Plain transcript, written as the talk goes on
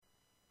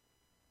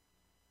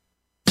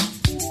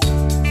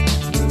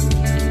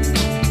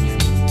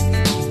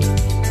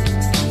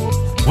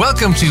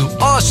Welcome to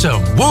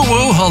Awesome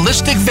WooWoo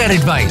Holistic Vet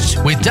Advice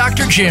with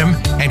Dr. Jim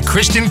and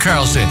Kristen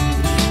Carlson.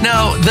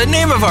 Now, the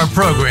name of our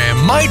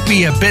program might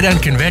be a bit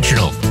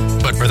unconventional,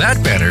 but for that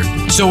matter,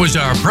 so is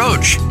our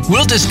approach.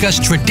 We'll discuss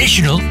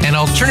traditional and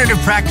alternative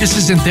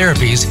practices and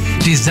therapies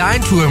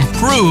designed to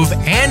improve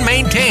and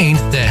maintain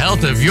the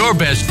health of your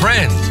best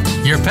friends,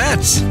 your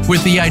pets.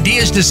 With the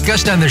ideas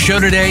discussed on the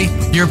show today,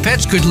 your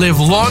pets could live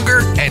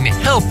longer and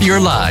healthier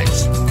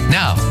lives.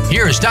 Now,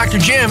 here is Dr.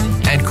 Jim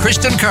and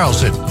Kristen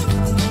Carlson.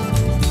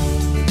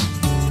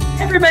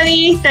 Hey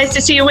everybody, nice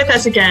to see you with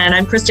us again.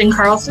 I'm Kristen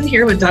Carlson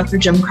here with Dr.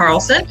 Jim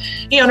Carlson,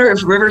 the owner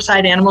of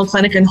Riverside Animal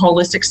Clinic and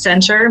Holistic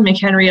Center,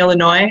 McHenry,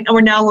 Illinois, and we're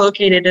now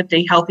located at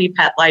the Healthy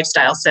Pet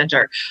Lifestyle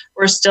Center.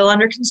 We're still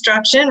under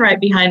construction right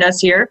behind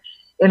us here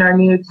in our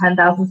new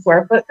 10,000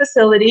 square foot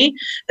facility.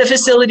 The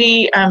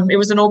facility, it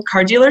was an old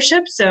car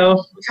dealership,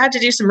 so we've had to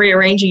do some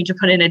rearranging to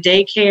put in a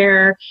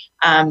daycare,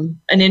 an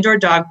indoor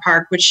dog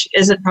park, which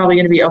isn't probably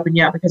going to be open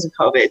yet because of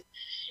COVID.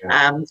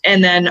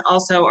 And then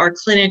also our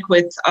clinic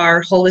with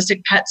our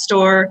holistic pet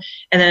store.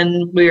 And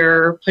then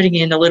we're putting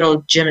in a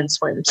little gym and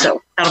swim.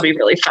 So that'll be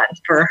really fun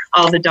for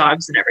all the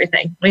dogs and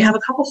everything. We have a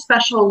couple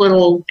special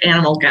little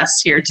animal guests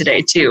here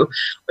today too,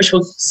 which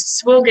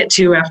we'll get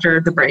to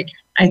after the break.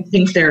 I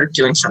think they're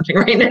doing something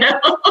right now.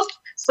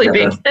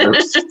 Sleeping. Yeah,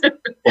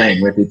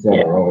 playing with each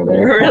other over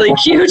there. Really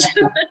cute.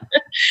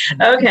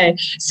 Okay.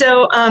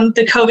 So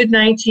the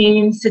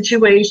COVID-19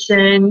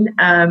 situation,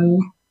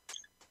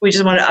 we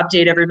just want to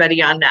update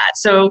everybody on that.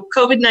 So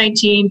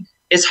COVID-19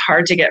 is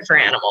hard to get for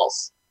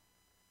animals.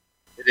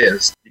 It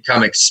is.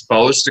 Become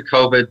exposed to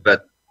COVID,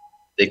 but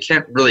they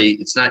can't really,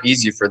 it's not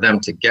easy for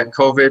them to get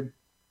COVID.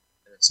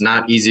 It's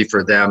not easy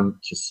for them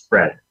to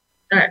spread.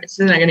 All right,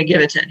 so they're not going to give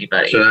it to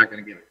anybody. So they're not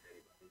going to give it to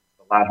anybody. It's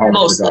a lot harder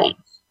for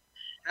dogs.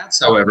 Cats,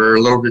 however, are a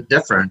little bit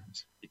different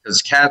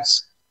because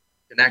cats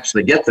can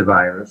actually get the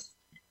virus.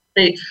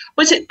 I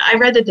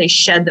read that they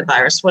shed the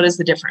virus. What is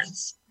the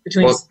difference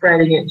between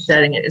spreading it and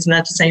shedding it? Isn't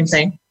that the same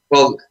thing?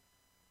 Well,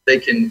 they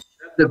can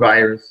shed the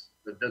virus,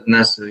 but it doesn't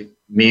necessarily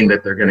mean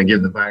that they're going to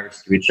give the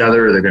virus to each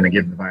other or they're going to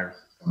give the virus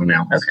to someone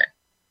else. Okay.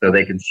 So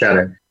they can shed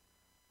it.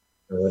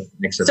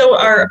 So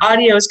our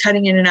audio is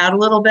cutting in and out a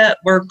little bit.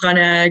 We're going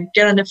to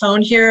get on the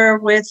phone here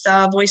with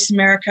Voice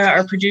America,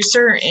 our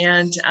producer,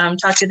 and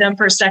talk to them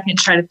for a second,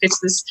 try to fix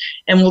this,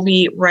 and we'll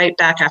be right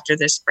back after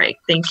this break.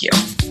 Thank you.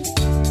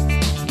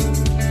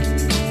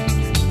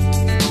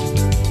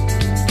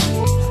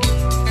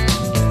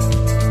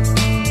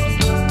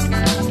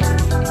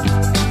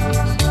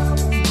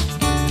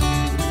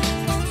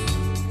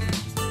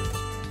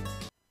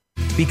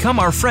 Become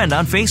our friend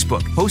on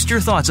Facebook. Post your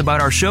thoughts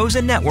about our shows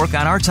and network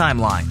on our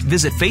timeline.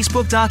 Visit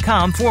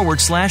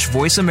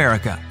facebook.com/Voice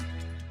America.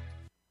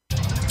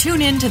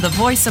 Tune in to the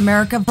Voice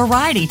America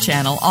Variety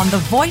channel on the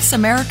Voice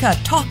America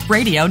Talk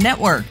Radio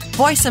Network.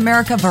 Voice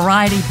America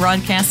Variety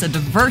broadcasts a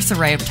diverse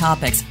array of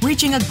topics,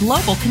 reaching a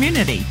global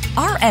community.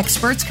 Our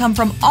experts come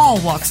from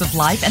all walks of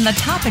life, and the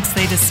topics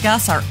they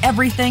discuss are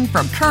everything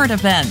from current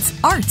events,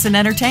 arts and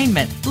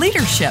entertainment,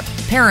 leadership,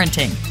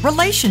 parenting,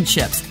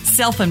 relationships,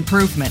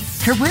 self-improvement,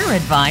 career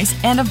advice,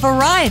 and a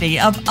variety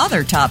of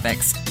other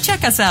topics.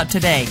 Check us out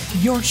today.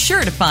 You're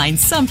sure to find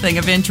something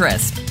of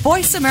interest.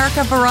 Voice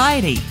America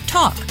Variety.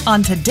 Talk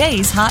on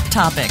today's hot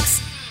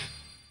topics.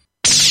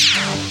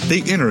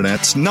 The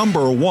Internet's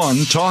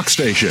 #1 talk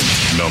station.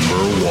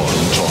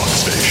 #1 talk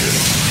station.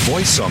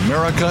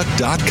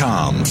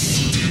 VoiceAmerica.com.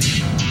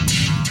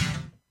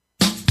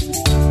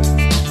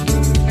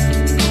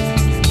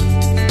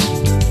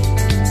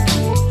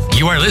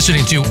 You are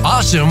listening to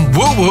Awesome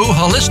WooWoo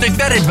Holistic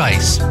Vet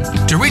Advice.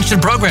 To reach the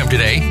program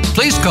today,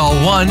 please call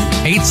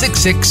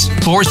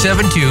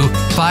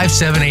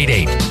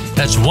 1-866-472-5788.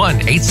 That's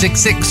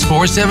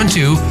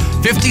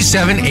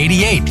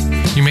 1-866-472-5788.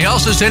 You may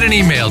also send an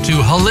email to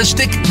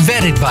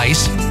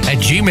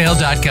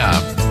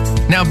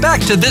holisticvetadvice@gmail.com. Now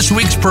back to this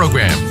week's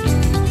program.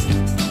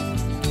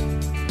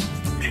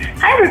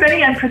 Hi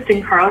everybody, I'm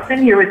Kristen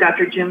Carlson here with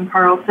Dr. Jim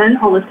Carlson,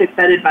 Holistic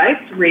Vet Advice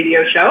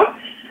radio show.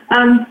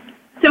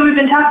 So we've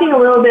been talking a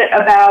little bit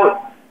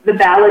about the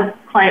valid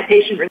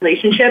client-patient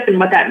relationship and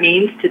what that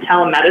means to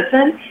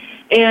telemedicine.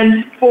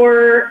 And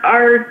for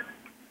our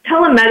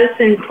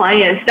telemedicine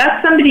clients,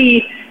 that's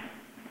somebody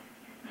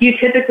you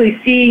typically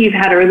see, you've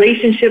had a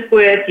relationship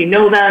with, you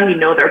know them, you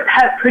know their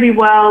pet pretty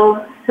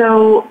well.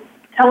 So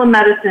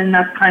telemedicine,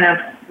 that's kind of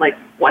like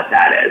what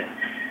that is.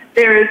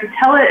 There is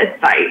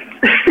tele-advice,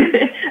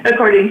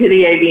 according to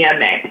the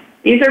AVMA.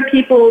 These are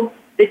people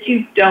that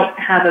you don't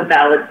have a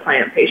valid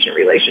client-patient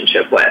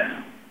relationship with.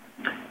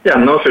 Yeah,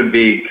 and those would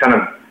be kind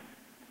of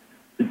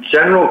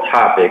general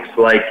topics,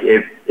 like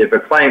if a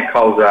client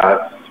calls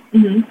us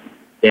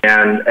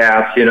and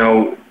asks,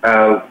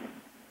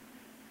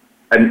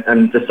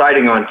 I'm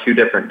deciding on 2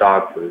 different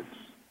dog foods.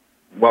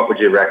 What would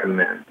you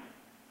recommend?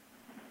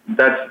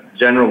 That's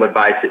general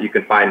advice that you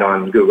can find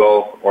on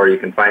Google or you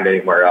can find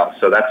anywhere else.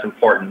 So that's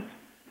important.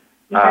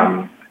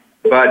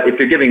 But if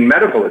you're giving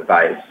medical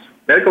advice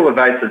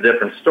is a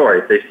different story.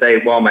 If they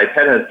say, well, my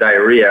pet has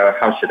diarrhea,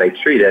 how should I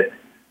treat it?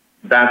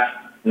 That's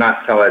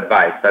not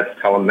tele-advice. That's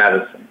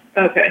telemedicine.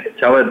 Okay.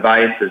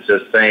 Tele-advice is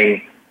just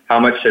saying, how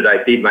much should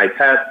I feed my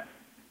pet?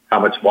 How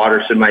much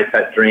water should my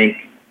pet drink?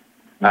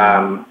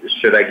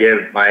 Should I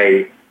give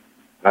my,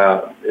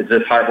 is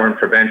this heartworm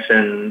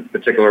prevention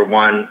particular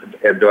one?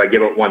 Do I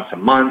give it once a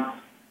month?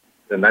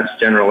 Then that's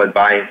general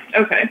advice.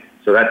 Okay.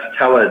 So that's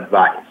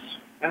tele-advice.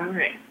 All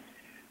right.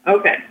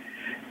 Okay.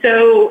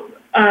 So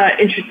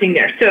interesting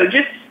there. So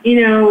just,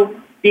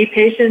 be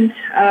patient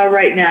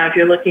right now if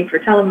you're looking for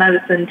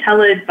telemedicine,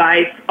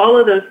 tele-advice, all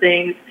of those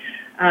things.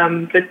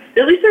 But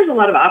at least there's a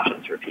lot of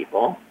options for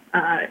people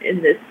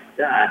in this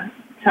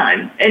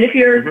time. And if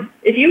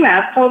you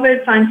have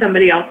COVID, find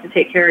somebody else to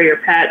take care of your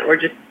pet, or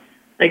just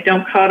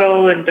don't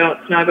cuddle and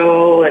don't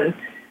snuggle, and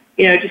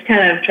just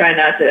kind of try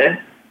not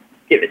to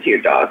give it to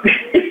your dog.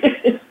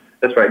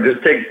 That's right.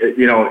 Just take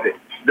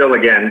still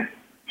again,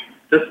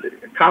 just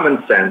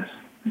common sense.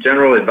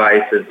 General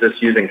advice is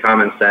just using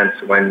common sense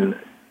when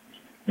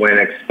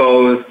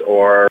exposed,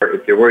 or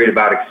if you're worried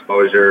about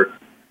exposure.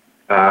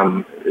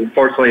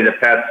 Fortunately, the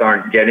pets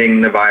aren't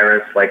getting the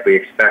virus like we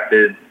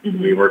expected.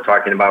 Mm-hmm. We were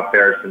talking about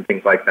ferrets and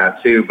things like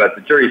that too, but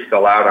the jury's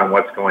still out on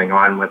what's going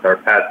on with our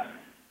pets.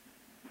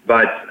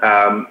 But,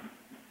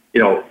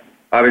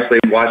 obviously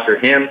wash your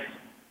hands,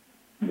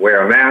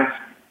 wear a mask,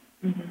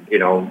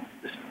 mm-hmm.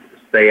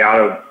 Stay out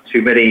of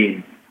too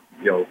many,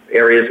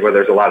 areas where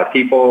there's a lot of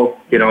people.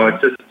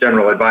 It's just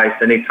general advice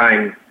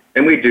anytime.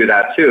 And we do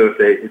that too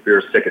if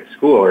you're sick at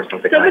school or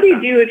something so what do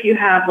you do if you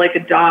have a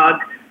dog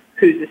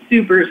who's a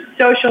super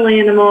social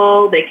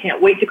animal? They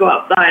can't wait to go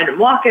outside and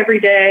walk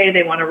every day.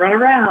 They want to run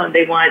around.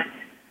 They want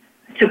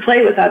to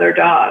play with other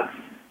dogs.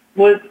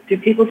 What do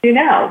people do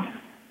now?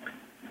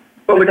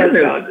 Well, the good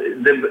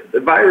news, the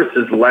virus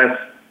is less,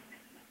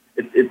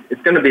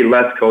 it's going to be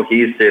less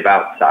cohesive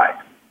outside,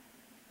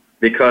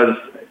 because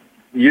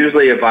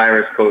usually a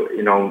virus,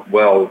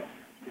 will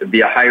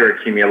be a higher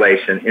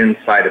accumulation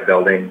inside a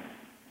building.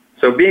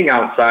 So being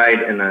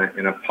outside in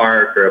a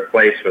park or a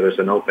place where there's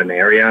an open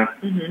area,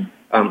 mm-hmm.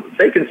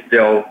 They can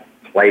still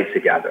play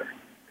together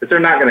because they're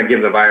not going to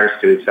give the virus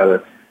to each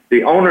other.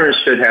 The owners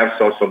should have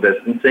social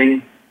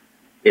distancing,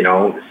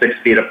 6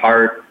 feet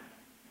apart,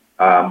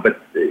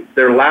 but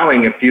they're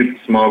allowing a few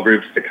small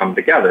groups to come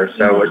together.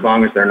 So mm-hmm. as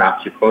long as they're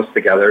not too close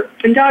together.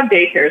 And dog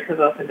daycares have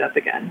opened up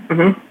again.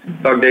 Mm-hmm.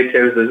 Mm-hmm. Dog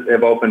daycares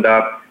have opened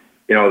up.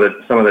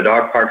 Some of the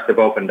dog parks have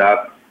opened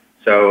up.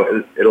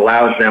 So it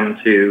allows them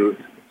to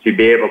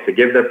be able to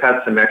give their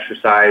pets some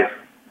exercise,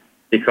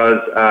 because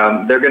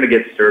they're going to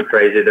get stir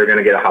crazy. They're going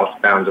to get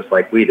housebound just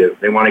like we do.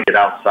 They want to get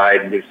outside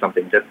and do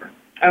something different.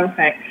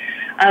 Okay.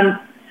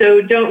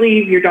 So don't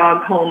leave your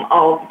dog home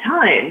all the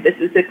time. This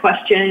is a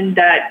question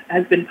that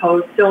has been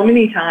posed so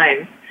many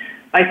times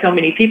by so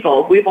many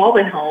people. We've all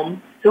been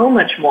home so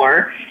much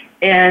more.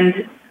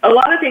 And a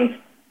lot of things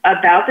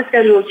about the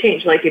schedule have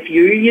changed. Like if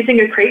you're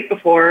using a crate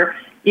before,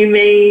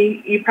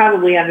 you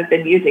probably haven't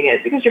been using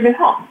it because you've been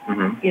home,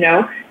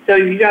 mm-hmm. So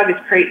your dog is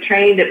crate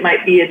trained. It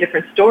might be a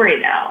different story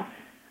now.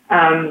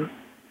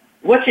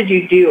 What should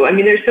you do? I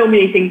mean, there's so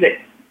many things that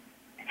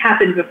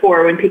happened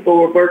before when people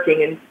were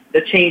working, and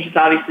the change is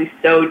obviously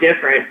so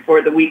different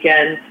for the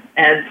weekends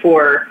and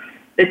for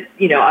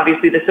the,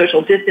 obviously the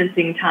social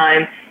distancing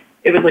time.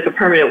 It was like a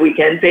permanent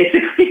weekend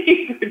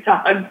basically for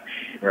dogs.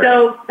 Right.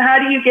 So how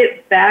do you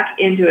get back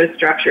into a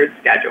structured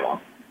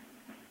schedule?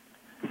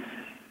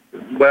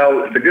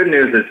 Well, the good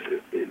news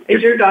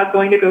is your dog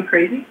going to go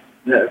crazy?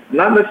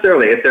 Not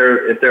necessarily. If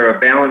they're a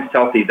balanced,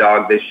 healthy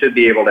dog, they should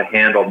be able to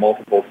handle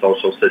multiple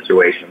social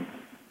situations.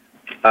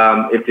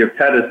 If your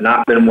pet has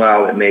not been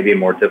well, it may be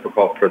more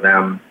difficult for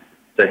them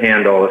to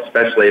handle,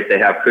 especially if they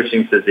have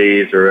Cushing's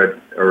disease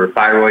or a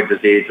thyroid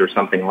disease or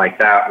something like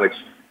that, which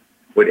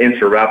would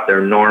interrupt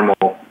their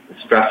normal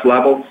stress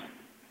levels.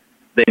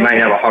 They might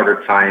have a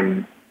harder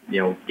time,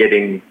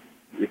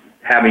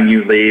 having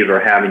you leave or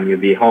having you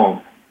be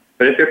home.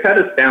 But if your pet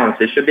is balanced,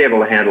 they should be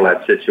able to handle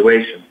that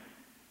situation.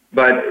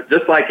 But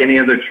just like any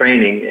other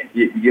training,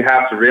 you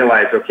have to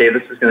realize, okay,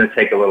 this is going to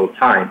take a little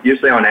time.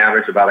 Usually on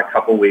average about a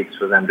couple weeks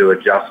for them to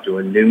adjust to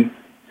a new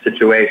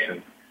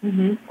situation.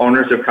 Mm-hmm.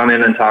 Owners have come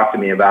in and talked to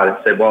me about it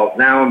and said, well,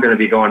 now I'm going to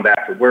be going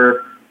back to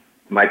work.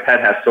 My pet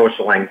has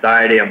social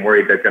anxiety. I'm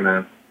worried they're going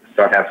to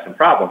start having some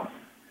problems.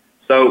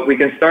 So we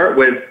can start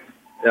with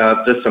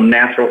just some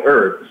natural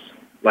herbs,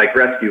 like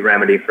Rescue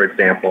Remedy, for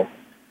example.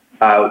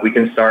 We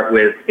can start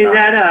with... Is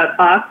that a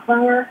Bach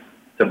flower?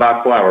 It's a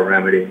Bach flower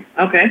remedy.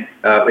 Okay.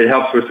 It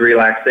helps with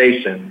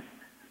relaxation.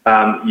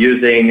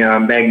 Using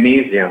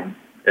magnesium.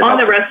 On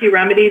the Rescue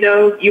Remedy,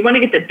 though, you want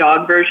to get the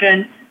dog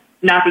version,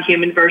 not the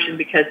human version,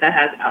 because that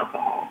has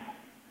alcohol.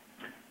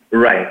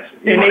 Right.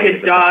 They make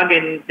a dog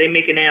and they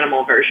make an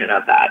animal version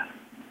of that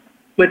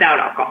without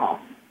alcohol,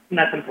 and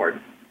that's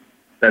important.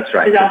 That's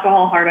right. Is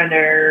alcohol hard on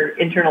their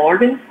internal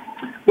organs?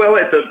 Well,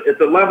 at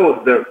the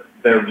levels that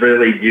they're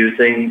really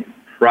using,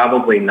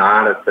 probably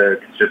not. Because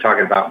you're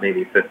talking about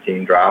maybe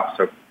 15 drops,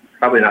 so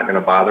probably not going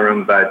to bother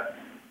them. But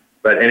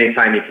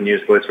anytime you can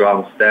use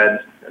glycerol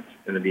instead, it's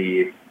going to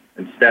be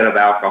instead of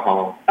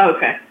alcohol.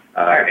 Okay.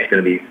 It's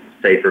going to be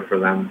safer for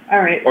them. All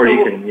right. Or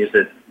you can use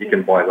it, you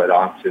can boil it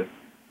off too.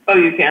 Oh,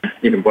 you can?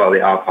 You can boil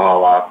the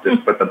alcohol off,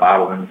 just put the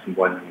bottle in some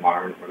boiling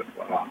water and let it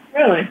boil off.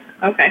 Really?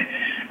 Okay.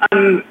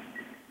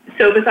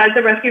 So besides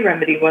the rescue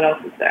remedy, what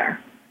else is there?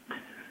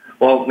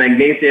 Well,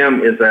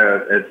 magnesium is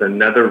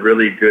another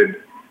really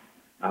good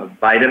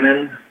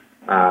vitamin,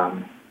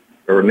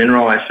 or a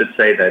mineral, I should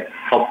say, that's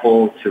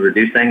helpful to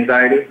reduce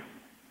anxiety.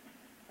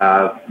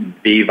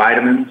 B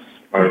vitamins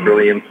are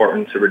really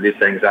important to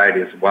reduce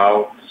anxiety as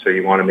well, so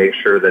you want to make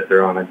sure that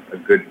they're on a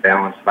good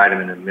balanced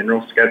vitamin and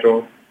mineral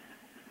schedule.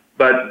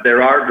 But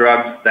there are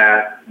drugs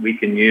that we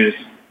can use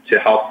to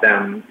help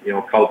them,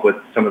 cope with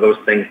some of those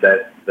things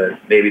that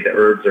maybe the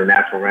herbs or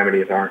natural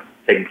remedies aren't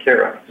taking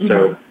care of. Mm-hmm.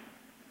 So,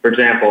 for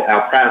example,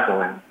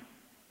 alprazolam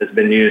has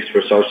been used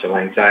for social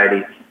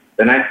anxiety.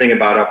 The nice thing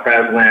about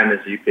alprazolam is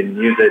you can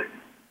use it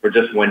for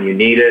just when you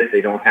need it.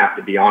 They don't have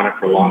to be on it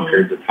for long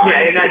periods of time.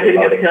 Yeah, you're not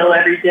taking a pill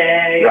every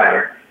day, right,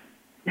 or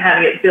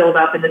having it build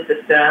up in the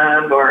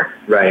system or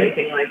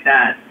anything like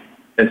that.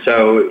 And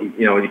so,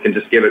 you can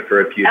just give it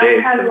for a few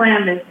days.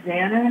 Alprazolam is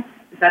Xanax?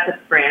 Is that the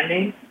brand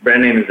name?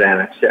 Brand name is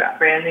Xanax, yeah.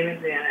 Brand name is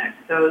Xanax.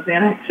 So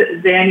Xanax,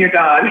 Xan your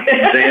dog.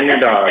 Xan your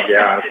dog,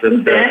 yeah.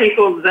 Xan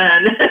equals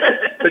Zen.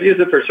 But use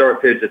it for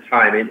short periods of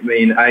time. I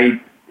mean,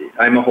 I'm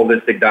a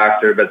holistic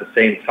doctor, but at the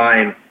same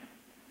time,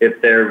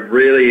 if they're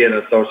really in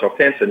a social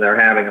pinch and they're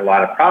having a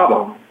lot of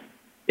problems,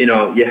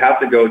 you have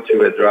to go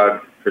to a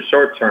drug for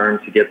short term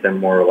to get them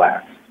more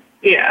relaxed.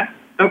 Yeah,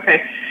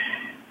 okay.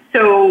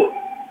 So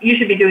you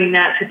should be doing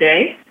that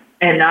today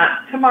and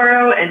not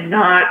tomorrow and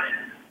not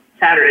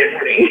Saturday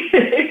morning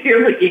if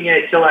you're looking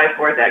at July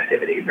 4th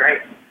activities,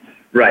 right?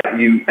 Right.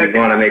 You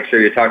want to make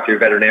sure you talk to your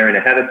veterinarian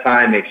ahead of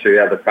time, make sure you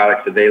have the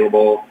products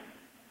available.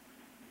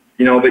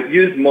 But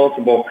use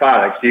multiple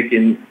products. You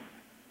can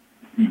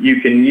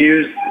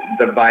use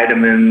the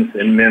vitamins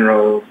and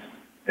minerals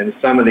and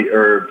some of the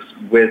herbs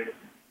with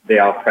the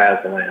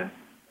alprazolam.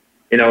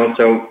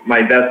 So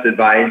my best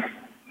advice,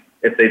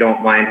 if they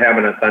don't mind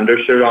having a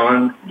thundershirt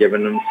on,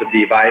 giving them some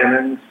B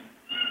vitamins,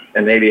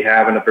 and maybe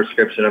having a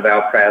prescription of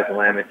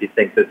alprazolam if you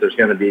think that there's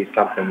going to be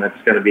something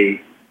that's going to be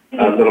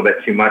a little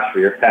bit too much for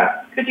your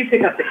pet. Could you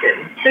pick up the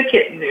kitten? The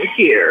kitten is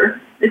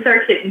here. It's our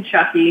kitten,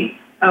 Chucky.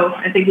 Oh,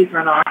 I think he's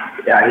run off.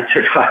 Yeah, he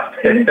took off.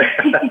 You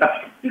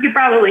could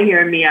probably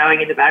hear him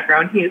meowing in the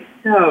background. He is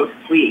so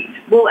sweet.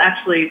 We'll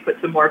actually put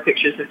some more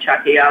pictures of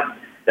Chucky up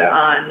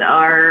on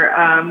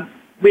our...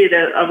 we had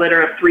a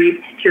litter of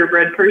 3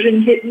 purebred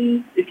Persian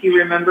kittens. If you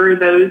remember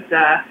those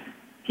a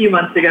few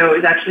months ago, it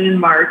was actually in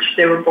March.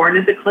 They were born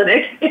at the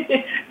clinic.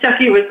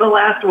 Chucky was the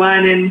last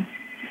one, and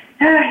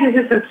he's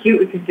just so cute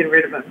we couldn't get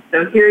rid of him.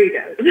 So here he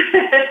goes.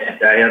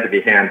 Yeah, he had to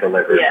be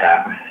hand-delivered.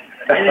 Yeah.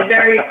 And I'm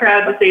very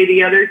proud to say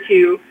the other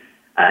 2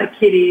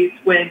 kitties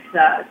went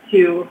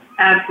to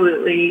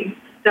absolutely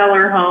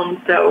stellar homes,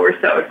 so we're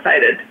so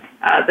excited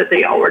that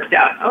they all worked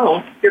out.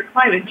 Oh, you're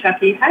climbing,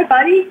 Chucky. Hi,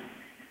 buddy.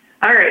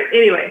 All right,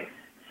 anyway.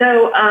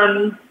 So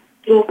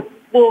we'll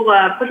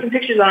put some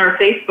pictures on our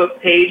Facebook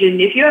page,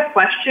 and if you have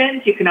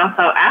questions, you can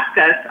also ask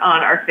us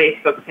on our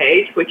Facebook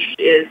page, which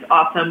is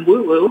Awesome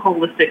WooWoo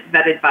Holistic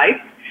Vet Advice.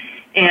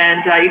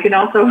 And you can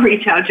also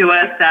reach out to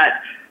us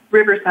at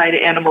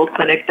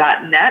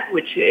riversideanimalclinic.net,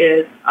 which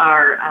is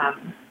our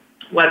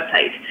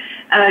website.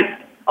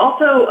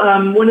 Also,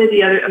 one of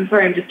the other, I'm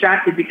sorry, I'm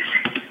distracted because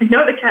I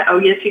know the cat, oh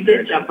yes, you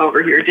did jump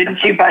over here,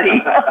 didn't you,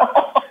 buddy?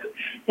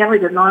 That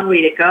was a long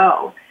way to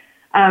go.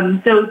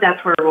 So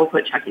that's where we'll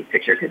put Chucky's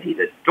picture because he's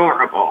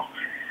adorable.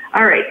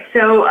 All right,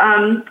 so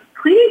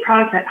cleaning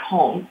products at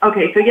home.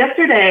 Okay, so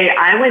yesterday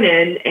I went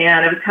in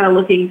and I was kind of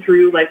looking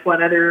through like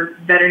what other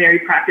veterinary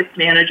practice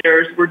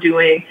managers were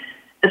doing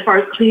as far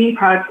as cleaning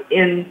products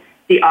in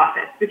the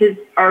office, because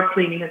our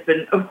cleaning has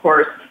been, of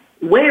course,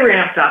 way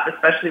ramped up,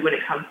 especially when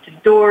it comes to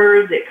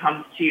doors, it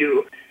comes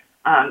to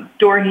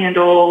door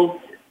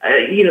handles,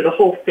 the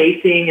whole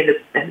facing and the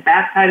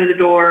back side of the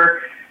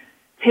door,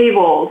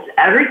 tables,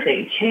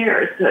 everything,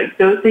 chairs. Like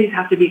those things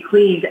have to be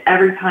cleaned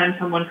every time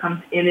someone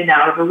comes in and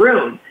out of a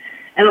room.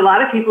 And a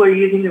lot of people are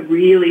using the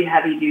really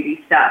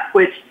heavy-duty stuff,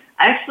 which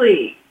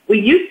actually we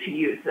used to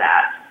use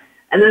that.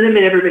 And then they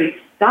made everybody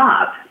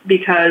stop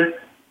because,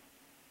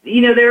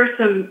 there's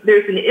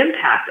an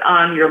impact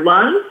on your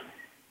lungs.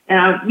 And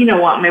I,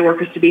 want my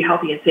workers to be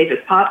healthy and safe as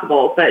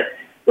possible. But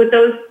with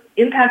those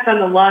impacts on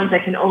the lungs, I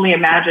can only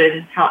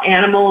imagine how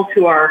animals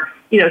who are,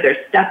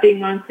 they're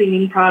stepping on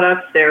cleaning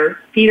products, their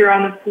feet are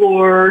on the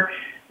floor,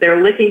 they're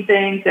licking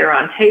things, they're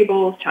on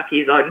tables.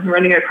 Chucky's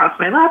running across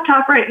my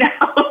laptop right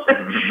now.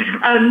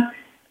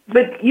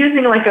 But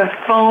using like a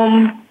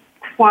foam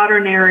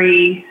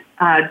quaternary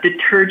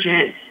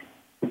detergent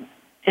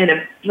and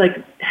a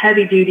like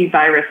heavy-duty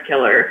virus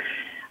killer,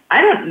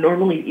 I don't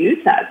normally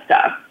use that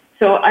stuff.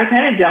 So I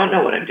kind of don't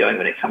know what I'm doing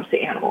when it comes to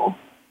animals.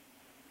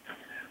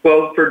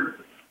 Well, for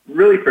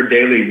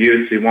daily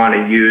use, we want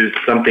to use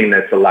something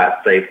that's a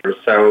lot safer.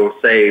 So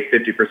say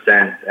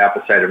 50%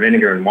 apple cider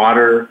vinegar and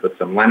water, put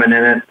some lemon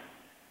in it.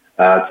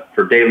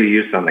 For daily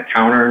use on the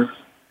counters,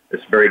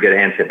 it's very good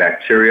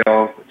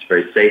antibacterial. It's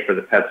very safe for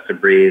the pets to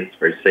breathe. It's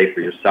very safe for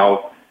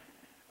yourself.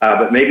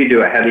 but maybe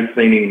do a heavy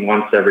cleaning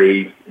once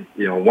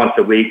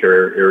a week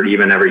or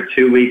even every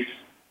 2 weeks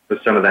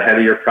with some of the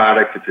heavier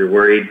products if you're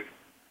worried.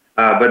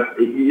 But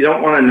you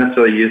don't want to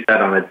necessarily use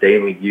that on a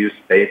daily use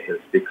basis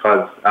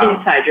because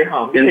inside your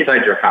home.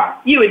 Inside your house.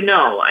 You would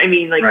know. I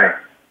mean, like,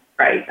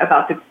 right,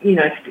 about the,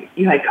 if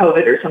you had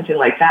COVID or something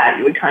like that,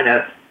 you would kind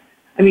of,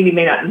 you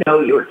may not know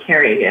you were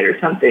carrying it or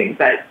something,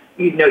 but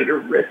you'd know your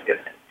risk of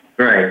it.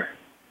 Right.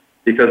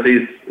 Because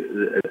these,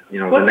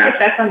 what's the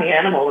effect on the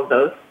animal of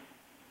those?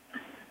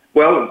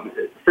 Well,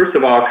 first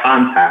of all,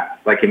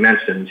 contact, like you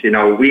mentioned.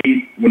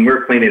 When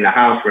we're cleaning the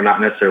house, we're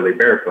not necessarily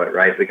barefoot,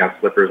 right? We got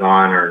slippers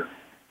on or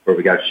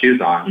we got shoes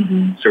on.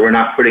 Mm-hmm. So we're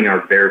not putting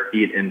our bare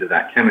feet into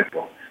that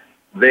chemical.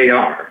 They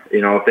are.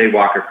 If they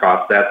walk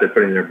across that, they're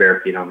putting their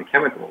bare feet on the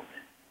chemical.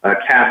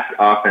 Cats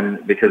often,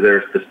 because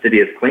they're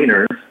fastidious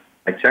cleaners,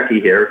 like Chucky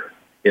here,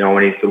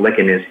 when he's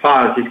licking his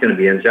paws, he's going to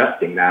be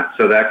ingesting that.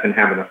 So that can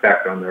have an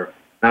effect on their,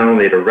 not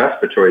only the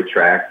respiratory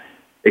tract,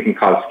 it can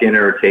cause skin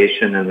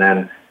irritation, and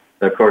then,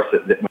 of course,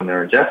 when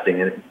they're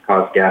ingesting it, it can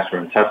cause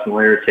gastrointestinal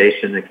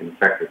irritation. It can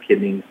affect the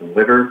kidneys and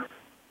liver.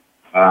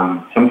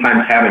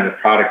 Sometimes having the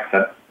product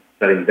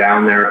setting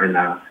down there in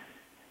the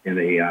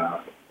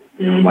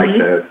like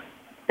the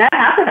that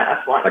happened to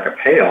us once. Like a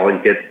pail, you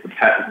get the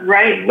pet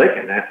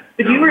licking it.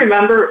 But do you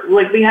remember,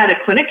 we had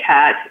a clinic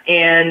cat,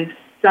 and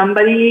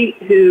somebody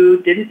who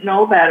didn't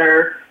know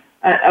better,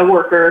 a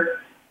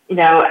worker,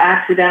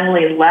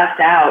 accidentally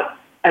left out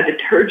a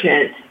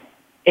detergent,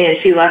 and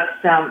she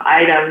left some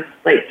items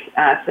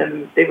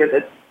they were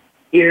the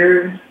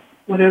ear,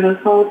 what are those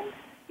called?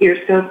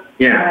 Ear scope?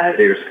 Yeah,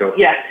 ear scope.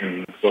 Yeah.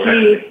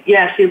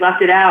 She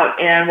left it out,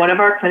 and one of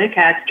our clinic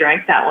cats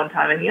drank that one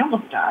time, and he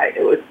almost died.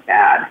 It was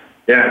bad.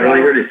 Yeah, it really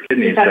hurt his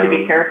kidneys. You have to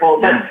be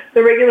careful. But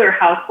the regular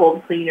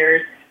household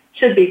cleaners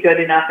should be good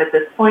enough at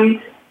this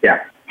point.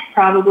 Yeah.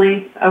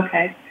 Probably.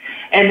 Okay.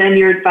 And then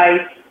your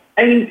advice,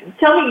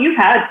 tell me, you've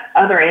had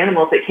other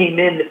animals that came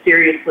in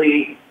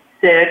mysteriously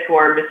sick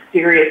or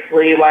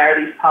mysteriously, why are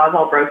these paws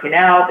all broken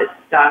out? This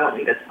dog won't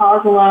leave its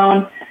paws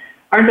alone.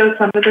 Aren't those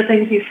some of the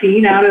things you've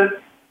seen out of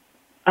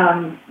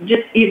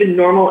just even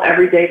normal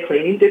everyday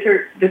cleaning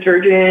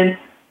detergents,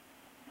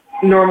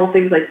 normal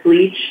things like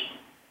bleach?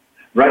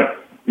 Right.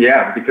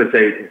 Yeah, because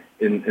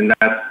and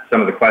that's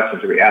some of the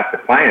questions that we ask the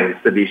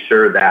clients to be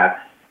sure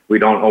that we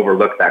don't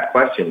overlook that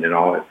question.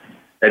 Have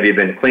you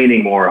been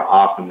cleaning more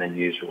often than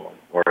usual,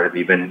 or have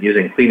you been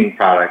using cleaning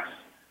products?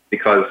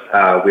 Because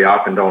we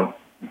often don't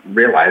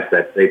realize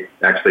that they've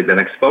actually been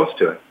exposed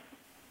to it.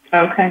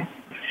 Okay.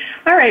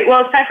 All right.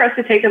 Well, it's time for us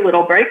to take a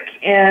little break,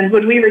 and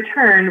when we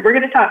return, we're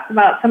going to talk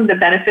about some of the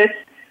benefits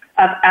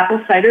of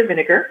apple cider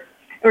vinegar.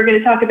 We're going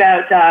to talk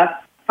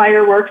about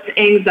fireworks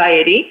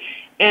anxiety.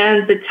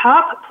 And the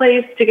top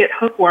place to get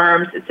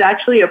hookworms, it's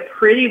actually a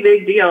pretty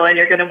big deal, and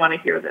you're going to want to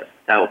hear this.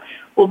 So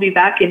we'll be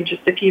back in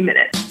just a few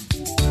minutes.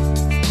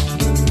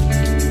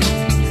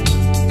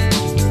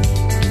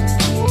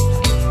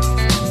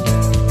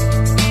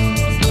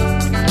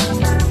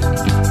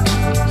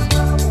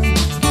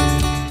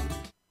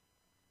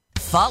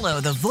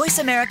 Follow the Voice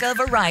America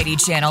Variety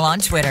channel on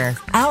Twitter.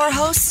 Our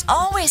hosts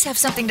always have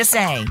something to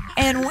say,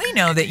 and we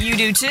know that you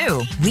do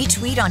too. We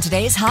tweet on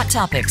today's hot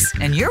topics,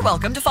 and you're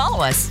welcome to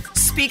follow us.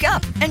 Speak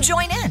up and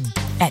join in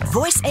at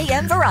Voice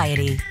AM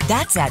Variety.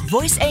 That's at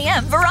Voice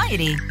AM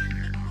Variety.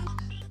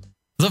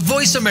 The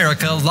Voice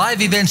America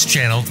Live Events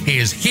channel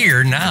is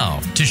here now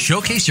to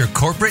showcase your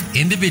corporate,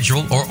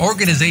 individual, or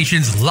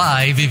organization's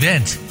live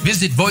event.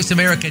 Visit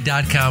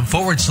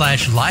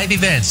voiceamerica.com/live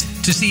events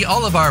to see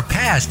all of our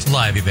past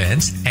live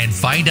events and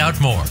find out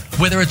more.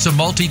 Whether it's a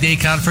multi-day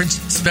conference,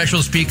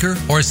 special speaker,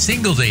 or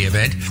single-day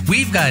event,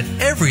 we've got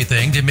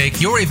everything to make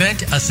your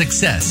event a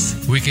success.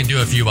 We can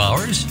do a few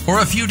hours or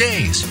a few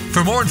days.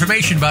 For more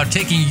information about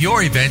taking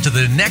your event to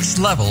the next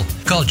level,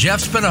 call Jeff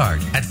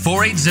Spinard at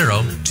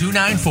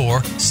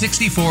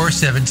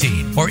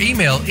 480-294-6417 or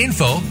email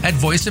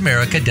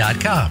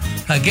info@voiceamerica.com.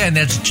 Again,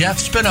 that's Jeff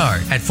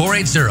Spinard at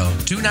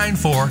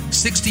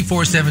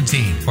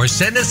 480-294-6417 or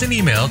send us an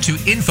email to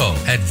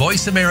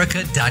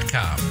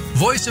info@voiceamerica.com.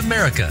 Voice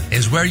America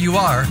is where you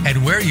are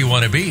and where you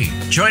want to be.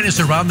 Join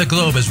us around the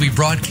globe as we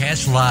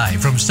broadcast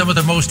live from some of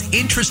the most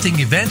interesting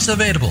events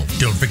available.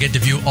 Don't forget to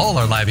view all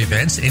our live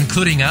events,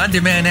 including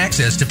on-demand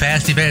access to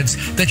past events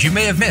that you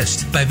may have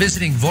missed by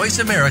visiting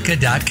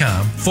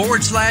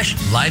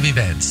voiceamerica.com/live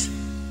events.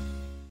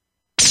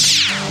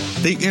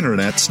 The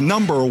Internet's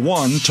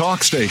 #1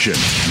 talk station.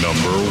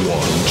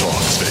 #1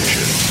 talk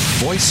station.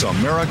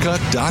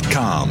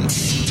 VoiceAmerica.com.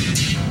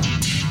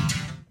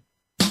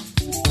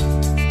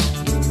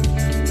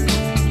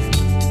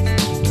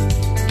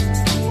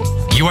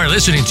 You are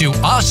listening to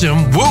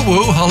awesome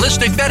WooWoo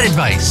Holistic Vet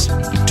Advice.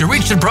 To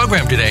reach the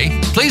program today,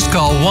 please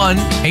call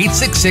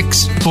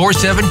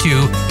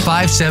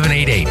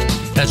 1-866-472-5788.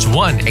 That's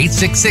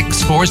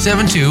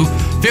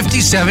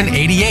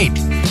 1-866-472-5788.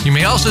 You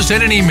may also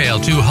send an email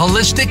to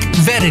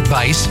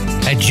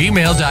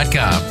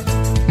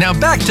holisticvetadvice@gmail.com. Now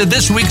back to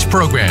this week's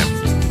program.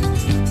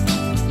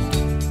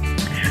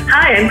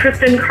 Hi, I'm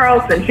Kristen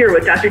Carlson here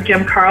with Dr.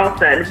 Jim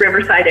Carlson,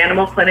 Riverside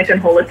Animal Clinic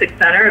and Holistic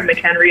Center of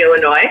McHenry,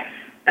 Illinois.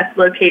 That's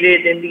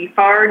located in the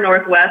far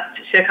northwest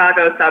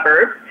Chicago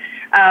suburbs.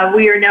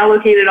 We are now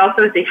located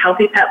also at the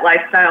Healthy Pet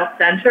Lifestyle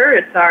Center.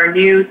 It's our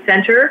new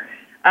center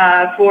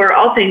for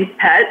all things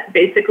pet,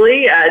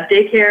 basically,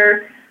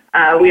 daycare.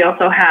 We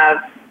also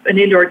have an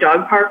indoor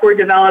dog park we're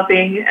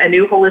developing, a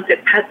new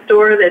holistic pet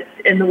store that's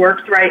in the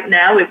works right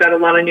now. We've got a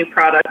lot of new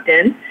product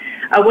in.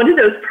 One of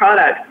those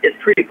products is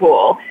pretty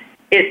cool.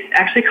 It's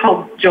actually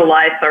called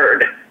July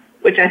 3rd,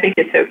 which I think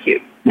is so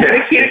cute.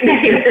 Very cute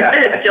name,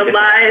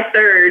 July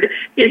 3rd,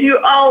 because you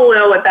all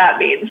know what that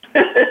means.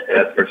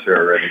 That's for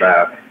sure. And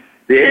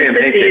the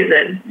AVMA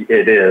season.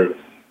 It is.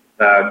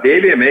 The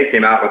AVMA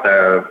came out with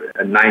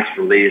a nice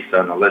release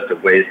on a list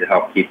of ways to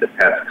help keep the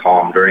pets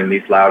calm during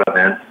these loud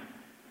events.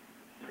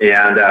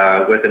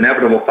 And with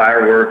inevitable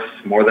fireworks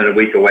more than a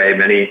week away,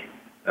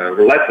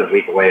 we're less than a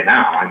week away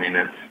now. I mean,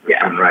 it's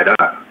coming right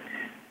up.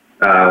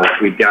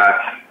 We've got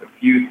a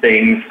few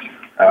things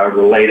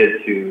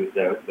related to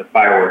the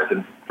fireworks.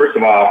 And first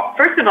of all,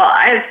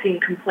 I have seen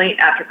complaint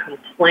after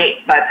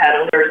complaint by pet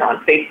owners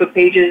on Facebook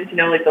pages,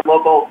 like the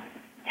local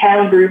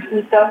town groups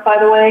and stuff, by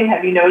the way.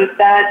 Have you noticed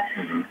that?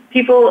 Mm-hmm.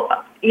 People,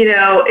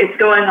 it's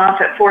going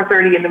off at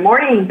 4:30 in the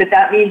morning, but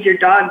that means your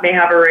dog may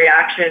have a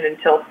reaction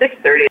until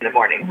 6:30 in the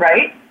morning,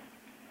 right?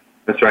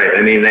 That's right.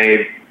 I mean,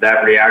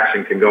 that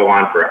reaction can go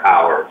on for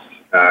hours.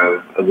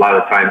 A lot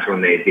of times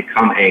when they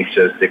become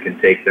anxious, it can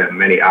take them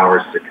many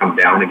hours to come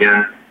down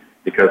again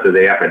because of the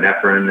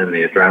epinephrine and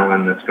the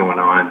adrenaline that's going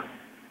on.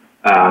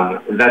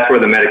 That's where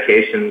the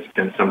medications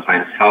can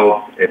sometimes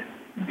help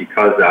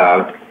because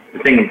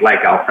things like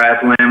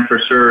alprazolam for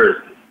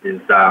sure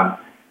is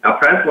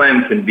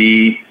alprazolam can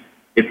be,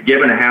 if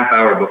given a half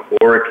hour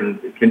before,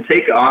 it can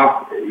take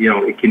off,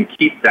 it can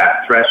keep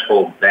that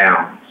threshold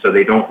down so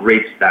they don't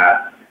reach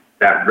that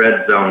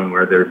red zone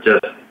where they're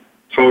just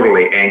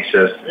totally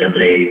anxious and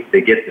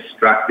they get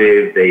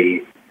destructive.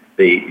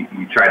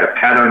 You try to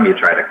pet them, you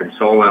try to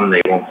console them,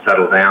 they won't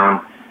settle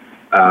down.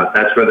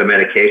 That's where the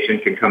medication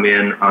can come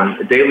in.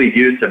 On daily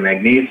use of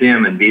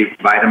magnesium and B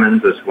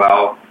vitamins as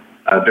well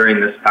during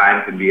this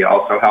time can be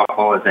also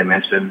helpful, as I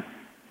mentioned.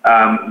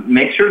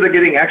 Make sure they're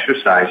getting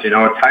exercise. A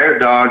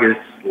tired dog is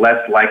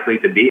less likely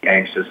to be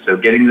anxious, so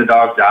getting the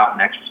dogs out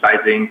and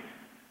exercising,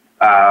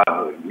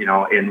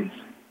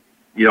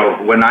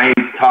 when I'm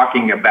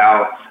talking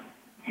about,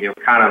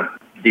 kind of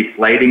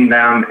deflating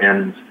them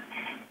and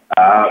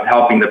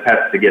helping the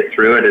pets to get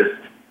through it is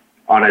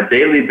on a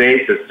daily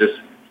basis, just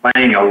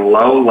playing a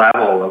low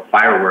level of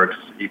fireworks.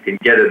 You can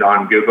get it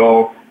on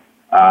Google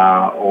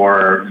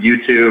or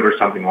YouTube or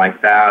something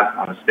like that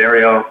on a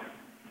stereo.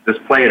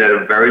 Just play it at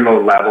a very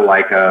low level,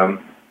 like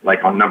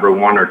on number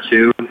 1 or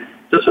 2,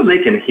 just so they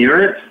can hear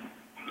it.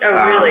 Oh,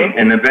 really?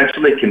 And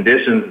eventually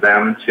conditions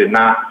them to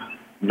not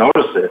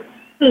notice it.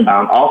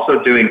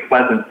 Also doing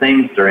pleasant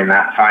things during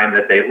that time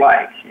that they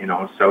like,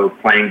 so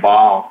playing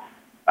ball,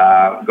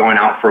 going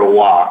out for a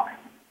walk.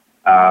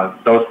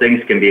 Those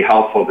things can be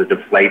helpful to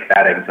deflate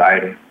that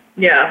anxiety.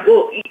 Yeah,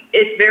 well,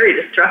 it's very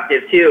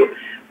destructive, too.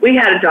 We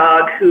had a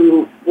dog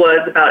who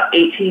was about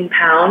 18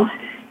 pounds.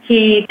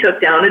 He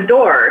took down a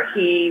door.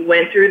 He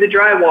went through the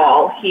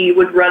drywall. He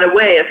would run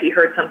away if he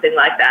heard something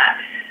like that.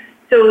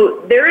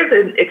 So there is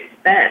an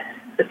expense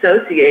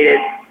associated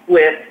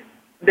with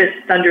this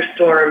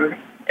thunderstorm.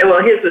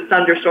 Well, his was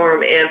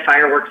thunderstorm and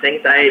fireworks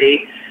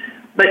anxiety,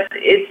 but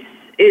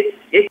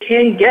it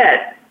can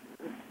get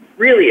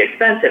really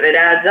expensive. It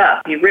adds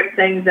up. You rip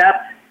things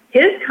up.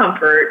 His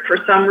comfort, for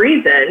some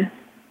reason,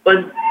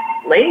 was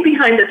laying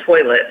behind the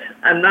toilet.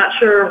 I'm not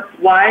sure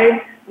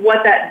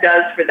what that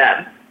does for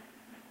them.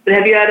 But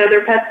have you had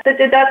other pets that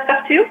did that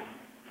stuff too?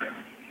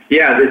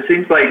 Yeah, it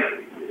seems like,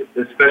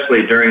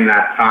 especially during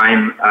that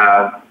time,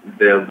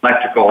 the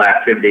electrical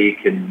activity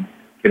can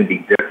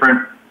be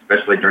different,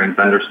 especially during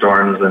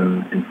thunderstorms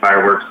and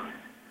fireworks.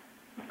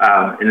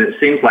 And it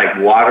seems like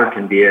water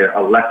can be an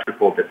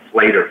electrical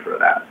deflator for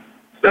that.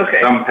 So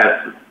some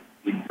pets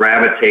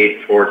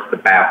gravitate towards the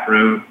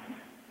bathroom,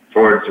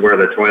 towards where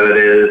the toilet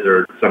is,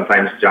 or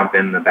sometimes jump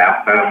in the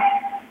bathtub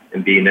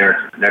and be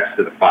next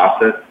to the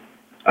faucet.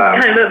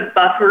 Kind of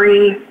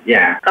buffering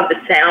of the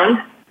sound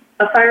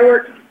of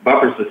fireworks?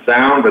 Buffers the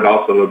sound, but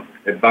also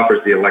it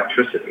buffers the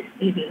electricity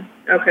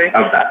of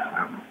that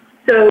sound.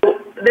 So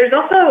there's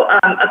also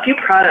a few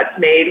products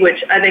made,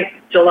 which I think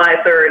July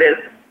 3rd is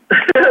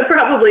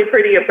probably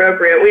pretty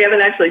appropriate. We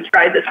haven't actually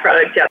tried this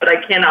product yet, but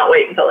I cannot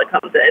wait until it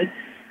comes in.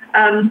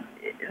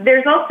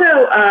 There's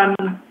also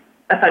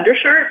a thunder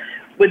shirt.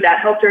 Would that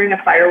help during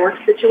a fireworks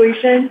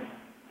situation?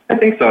 I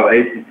think so.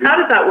 How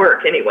does that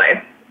work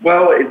anyway?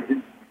 Well,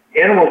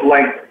 animals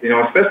like,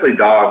 especially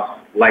dogs,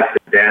 like to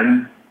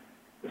den.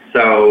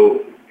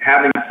 So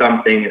having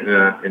something in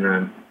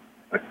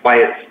a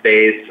quiet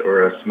space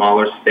or a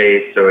smaller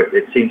space, so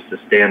it seems to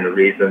stand to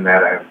reason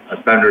that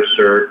a thunder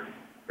shirt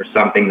or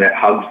something that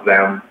hugs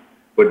them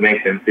would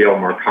make them feel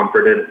more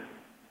comforted.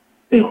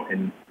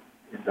 And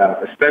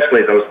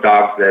especially those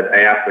dogs that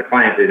I ask the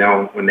client,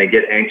 when they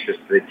get anxious,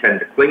 they tend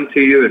to cling to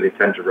you, or they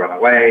tend to run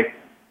away.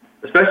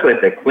 Especially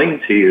if they cling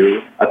to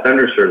you, a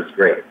thunder shirt is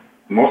great.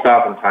 Most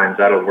oftentimes,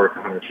 that'll work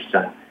 100%.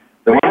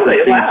 The ones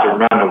that seem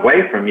to run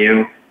away from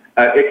you,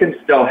 it can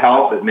still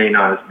help. It may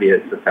not be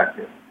as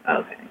effective.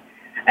 Okay.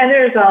 And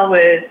there's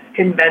always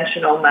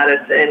conventional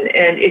medicine.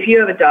 And if you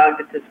have a dog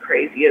that's as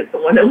crazy as the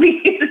one that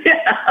we used to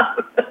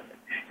have,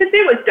 his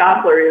name was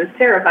Doppler. He was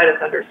terrified of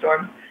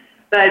thunderstorms.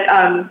 But,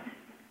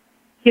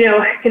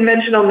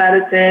 conventional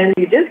medicine,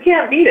 you just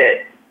can't beat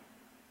it.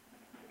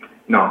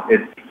 No,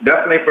 it's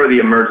definitely for the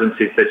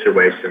emergency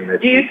situation.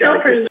 Do you still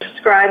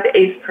prescribe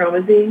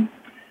acepromazine?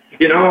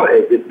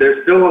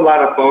 There's still a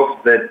lot of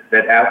folks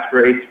that ask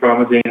for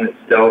acepromazine. It's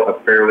still a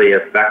fairly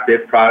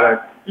effective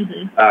product.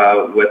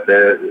 Mm-hmm. With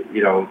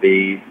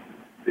the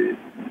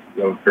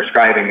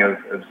prescribing of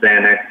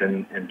Xanax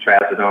and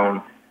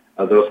trazodone,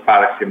 those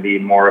products can be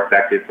more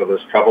effective for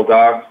those trouble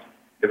dogs.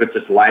 If it's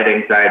just light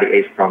anxiety,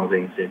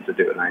 acepromazine seems to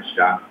do a nice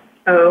job.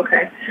 Oh,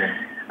 okay.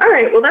 Yeah. All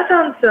right. Well, that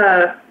sounds.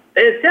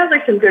 It sounds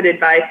like some good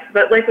advice,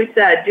 but like we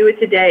said, do it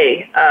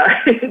today.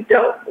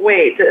 Don't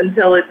wait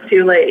until it's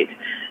too late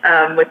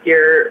with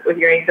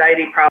your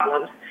anxiety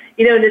problems.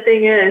 The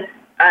thing is,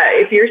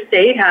 if your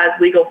state has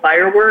legal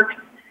fireworks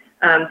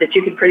that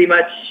you can pretty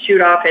much shoot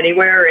off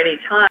anywhere or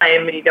anytime,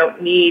 and you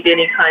don't need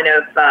any kind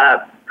of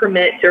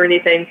permit or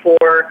anything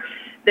for,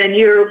 then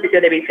you're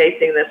going to be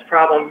facing this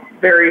problem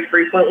very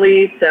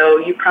frequently. So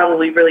you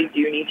probably really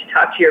do need to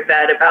talk to your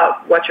vet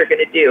about what you're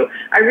going to do.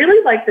 I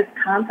really like this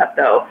concept,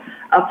 though,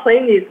 of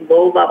playing these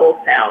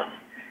low-level sounds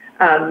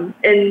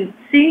and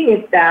seeing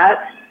if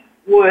that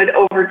would,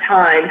 over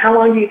time, how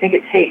long do you think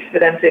it takes for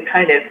them to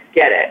kind of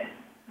get it?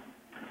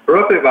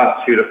 Roughly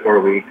about 2 to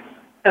 4 weeks.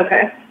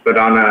 Okay. But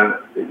and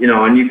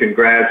you can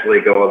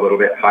gradually go a little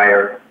bit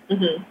higher.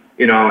 Mm-hmm.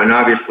 And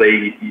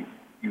obviously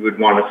you would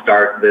want to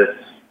start this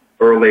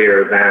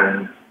earlier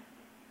than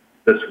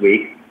this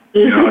week.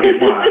 You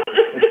want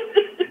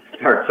to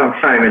start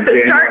sometime in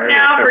January. Start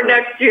now for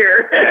next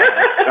year.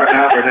 Yeah, start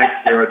now for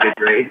next year would be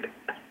great.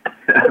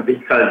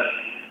 Because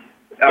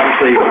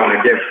obviously you want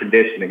to give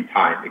conditioning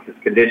time, because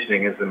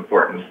conditioning is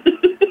important.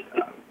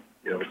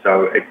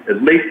 So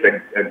at least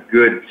a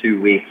good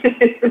 2 weeks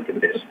of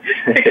conditioning.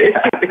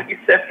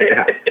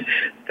 Yeah.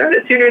 Start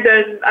it sooner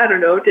than,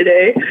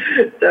 today.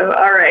 So,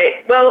 all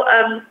right. Well,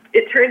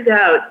 it turns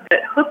out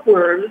that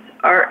hookworms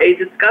are a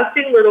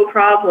disgusting little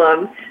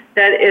problem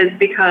that has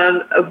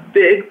become a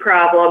big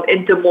problem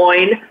in Des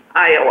Moines,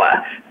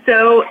 Iowa.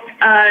 So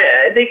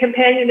the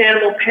Companion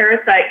Animal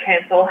Parasite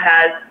Council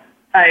has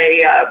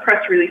a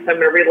press release. I'm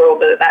going to read a little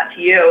bit of that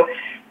to you.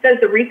 It says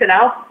the recent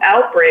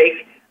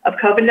outbreak of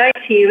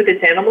COVID-19 with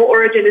its animal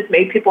origin has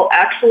made people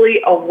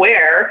actually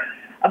aware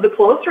of the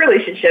close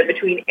relationship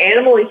between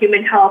animal and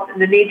human health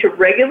and the need to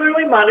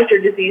regularly monitor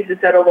diseases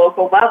at a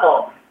local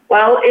level.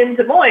 While in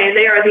Des Moines,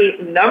 they are the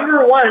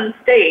 #1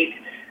 state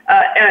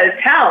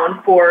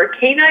town for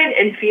canine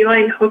and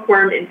feline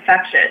hookworm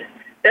infections.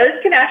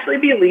 Those can actually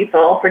be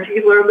lethal,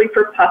 particularly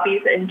for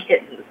puppies and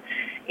kittens.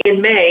 In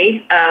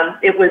May,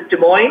 it was Des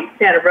Moines,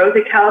 Santa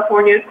Rosa,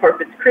 California,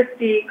 Corpus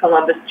Christi,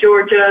 Columbus,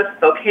 Georgia,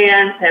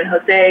 Spokane, San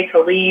Jose,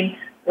 Killeen,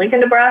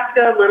 Lincoln,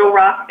 Nebraska, Little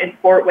Rock, and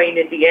Fort Wayne,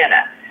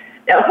 Indiana.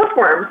 Now,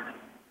 hookworms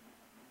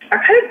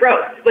are kind of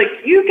gross. Like,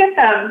 you get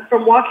them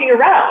from walking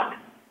around.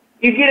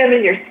 You get them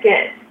in your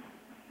skin.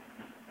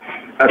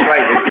 That's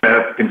right.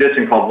 It's a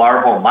condition called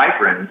larval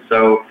migrans.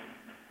 So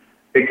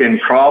it can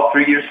crawl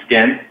through your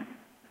skin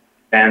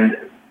and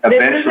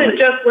eventually... This isn't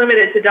just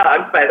limited to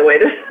dogs, by the way.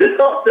 This is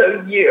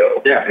also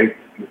you. Yeah,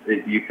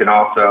 you can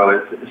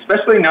also,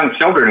 especially in young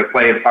children who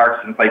play in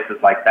parks and places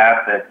like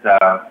that,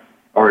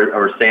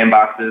 or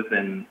sandboxes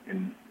and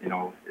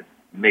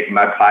make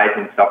mud pies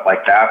and stuff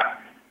like that.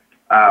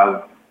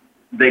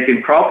 They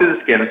can crawl through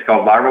the skin. It's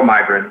called larval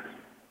migrans.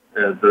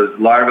 Those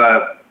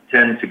larvae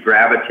tend to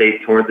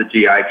gravitate toward the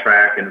GI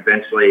tract and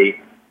eventually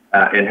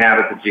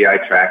inhabit the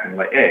GI tract and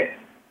lay eggs.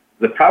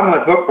 The problem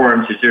with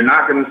hookworms is you're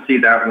not going to see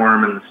that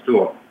worm in the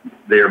stool.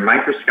 They are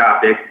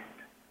microscopic.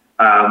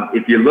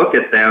 If you look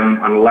at them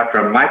on an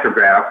electron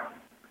micrograph,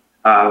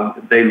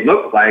 they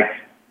look like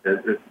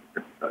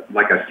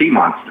a sea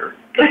monster.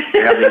 They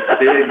have these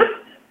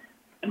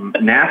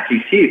big,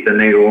 nasty teeth, and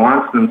they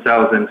launch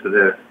themselves into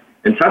the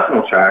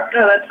intestinal tract.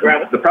 Oh, that's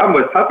gross. The problem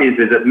with puppies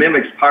is it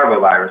mimics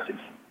parvovirus. It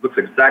looks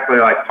exactly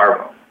like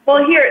parvo.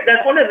 Well,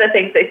 that's one of the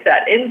things they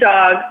said. In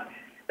dogs,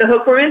 the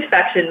hookworm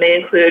infection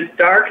may include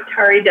dark,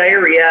 tarry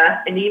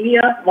diarrhea,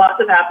 anemia, loss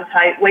of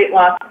appetite, weight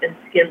loss, and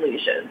skin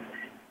lesions.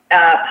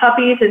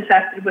 Puppies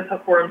infected with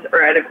hookworms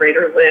are at a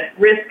greater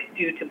risk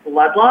due to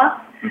blood loss.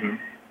 Mm-hmm.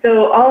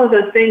 So all of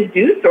those things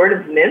do sort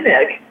of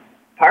mimic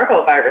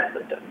parvovirus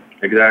symptoms.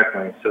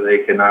 Exactly. So they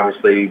can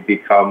obviously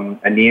become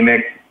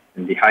anemic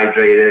and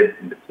dehydrated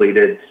and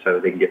depleted, so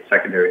they can get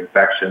secondary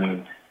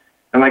infection.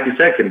 And like you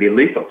said, can be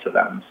lethal to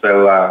them.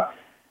 So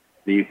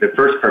the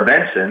first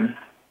prevention,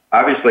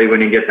 obviously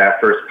when you get that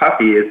first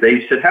puppy, is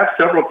they should have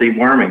several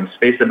dewormings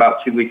spaced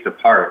about 2 weeks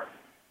apart.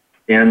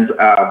 And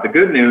the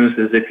good news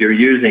is if you're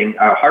using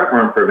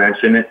heartworm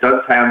prevention, it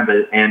does have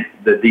the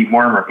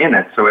dewormer in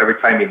it. So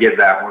every time you give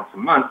that once a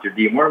month, you're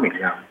deworming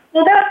them.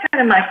 Well, that's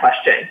kind of my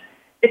question.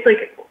 It's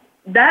like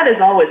that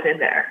is always in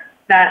there.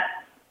 That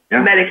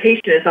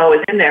medication is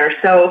always in there.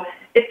 So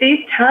if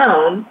these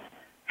towns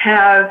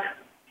have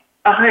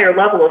a higher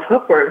level of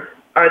hookworms,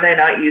 are they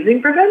not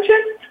using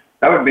prevention?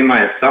 That would be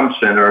my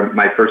assumption, or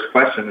my first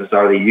question is,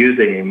 are they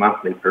using a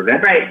monthly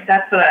prevention? Right,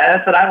 that's what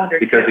I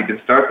wondered. Because you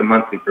can start the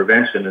monthly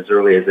prevention as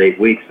early as 8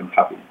 weeks in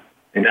puppies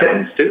and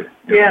kittens too.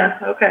 Yeah,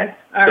 okay.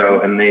 All so,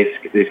 right. and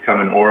these come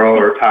in oral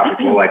or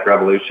topical, like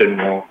Revolution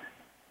will.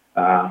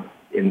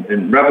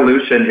 And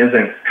Revolution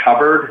isn't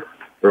covered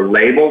or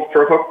labeled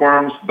for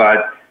hookworms,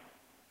 but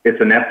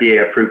it's an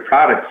FDA-approved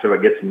product, so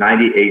it gets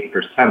 98%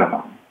 of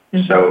them.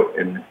 Mm-hmm. So,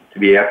 and to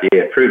be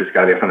FDA-approved, it's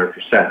got to be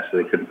 100%, so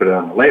they couldn't put it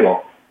on the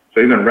label. So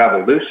even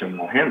Revolution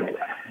will handle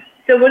that.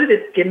 So what do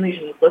the skin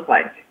lesions look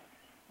like?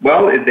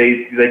 Well,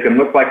 they can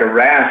look like a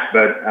rash,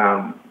 but,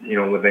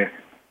 with the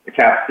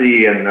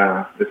CAPC and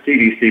the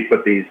CDC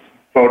put these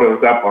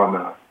photos up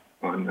on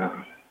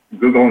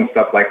Google and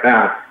stuff like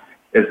that,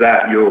 is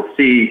that you'll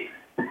see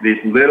these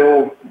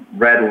little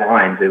red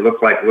lines. They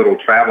look like little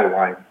travel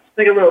lines.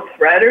 Like a little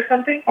thread or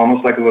something?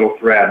 Almost like a little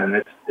thread, and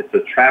it's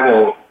a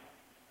travel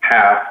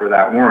path for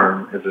that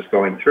worm as it's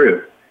going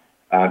through.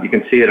 You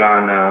can see it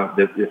on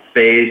the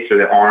face or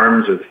the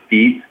arms or the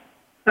feet.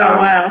 Oh,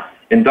 wow.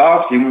 In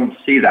dogs, you won't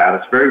see that.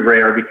 It's very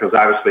rare because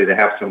obviously they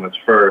have so much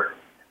fur,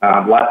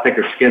 a lot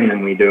thicker skin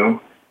than we do.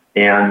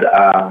 And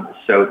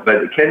but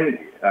it can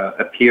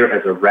appear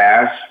as a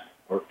rash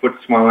or foot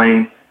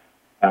swelling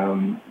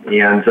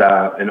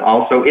and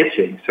also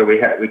itching. So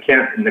we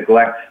can't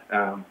neglect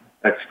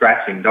a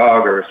scratching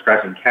dog or a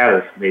scratching cat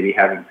as maybe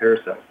having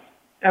parasites.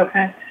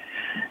 Okay.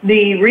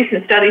 The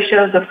recent study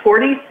shows a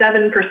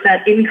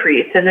 47%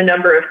 increase in the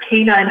number of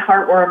canine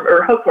heartworm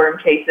or hookworm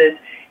cases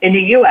in the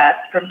U.S.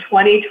 from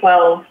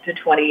 2012 to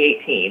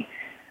 2018,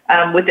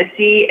 with the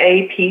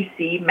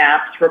CAPC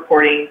maps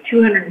reporting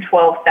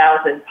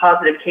 212,000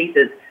 positive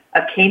cases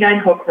of canine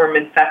hookworm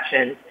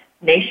infections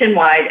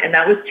nationwide, and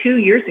that was 2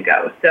 years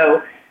ago.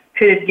 So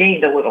could have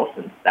gained a little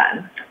since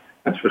then.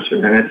 That's for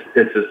sure, and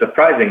it's a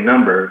surprising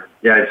number.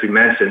 Yeah, as you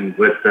mentioned,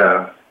 with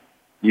the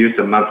use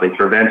of monthly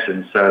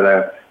prevention. So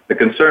the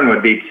concern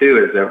would be,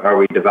 too, is are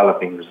we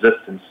developing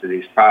resistance to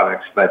these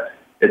products? But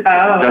it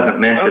doesn't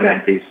mention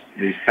that these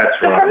pets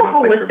are on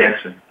monthly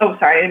prevention. Oh,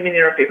 sorry, I didn't mean to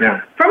interrupt you.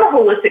 Yeah. From a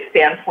holistic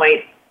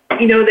standpoint,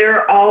 there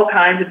are all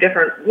kinds of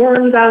different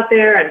worms out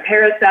there and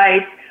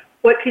parasites.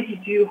 What could you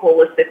do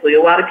holistically?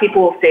 A lot of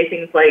people will say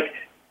things like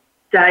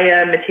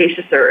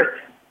diatomaceous earth.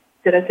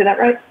 Did I say that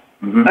right?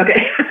 Mm-hmm.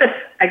 Okay.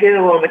 I get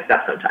a little mixed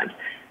up sometimes.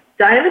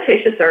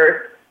 Diatomaceous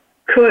earth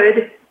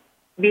could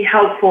be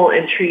helpful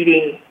in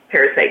treating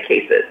parasite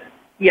cases.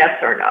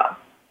 Yes or no?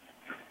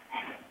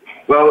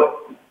 Well,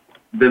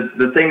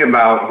 the thing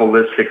about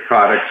holistic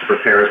products for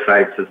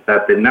parasites is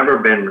that they've never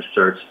been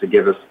researched to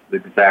give us the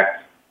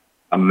exact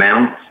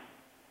amount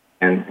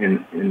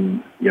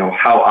and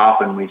how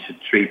often we should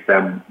treat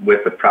them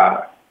with the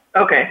product.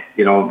 Okay.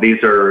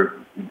 These are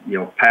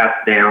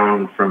passed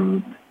down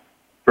from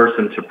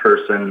person to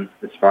person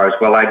as far as,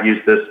 well, I've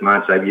used this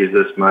much, I've used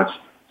this much.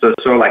 So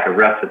it's sort of like a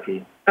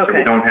recipe. Okay. So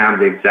we don't have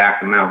the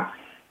exact amount.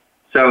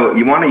 So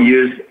you want to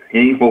use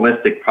any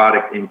holistic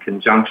product in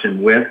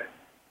conjunction with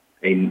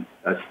a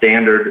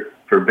standard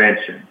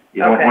prevention.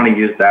 You don't want to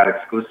use that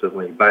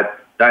exclusively. But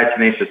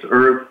diatomaceous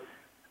earth,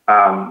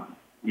 a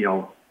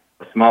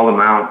small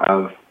amount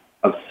of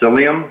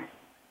psyllium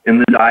in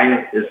the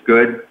diet is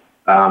good.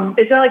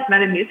 Is that like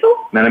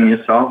Metamucil?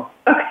 Metamucil.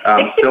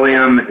 Okay.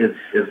 Psyllium is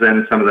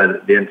in some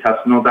of the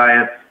intestinal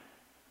diets.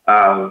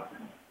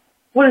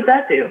 What does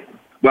that do?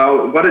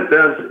 Well, what it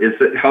does is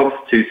it helps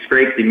to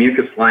scrape the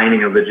mucus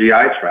lining of the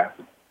GI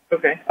tract.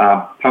 Okay.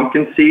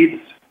 Pumpkin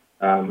seeds,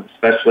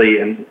 especially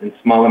in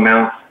small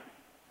amounts.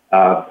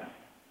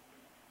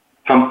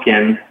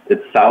 Pumpkin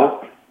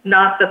itself.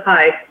 Not the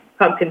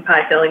pumpkin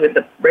pie filling with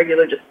the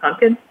regular just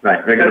pumpkin?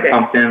 Right, regular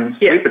pumpkin.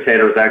 Yeah. Sweet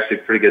potato is actually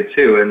pretty good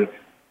too.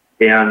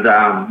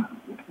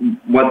 And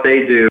what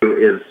they do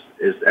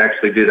is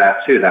actually do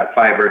that too. That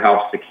fiber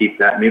helps to keep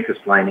that mucus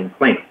lining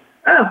clean.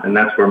 Oh. And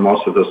that's where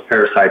most of those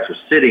parasites are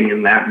sitting,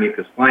 in that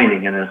mucus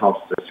lining, and it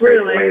helps to scrape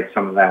away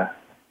some of that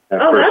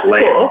first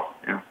layer. Cool.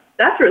 Yeah.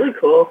 That's really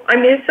cool. I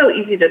mean, it's so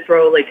easy to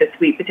throw like a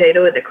sweet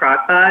potato in the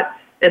crock pot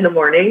in the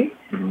morning.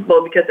 Mm-hmm.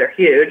 Well, because they're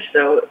huge,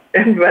 so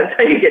and by the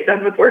time you get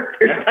done with work,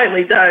 they're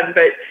finally done.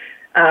 But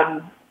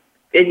and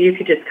you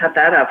could just cut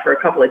that up for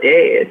a couple of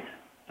days.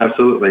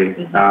 Absolutely.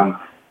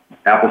 Mm-hmm.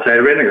 Apple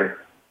cider vinegar.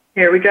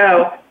 Here we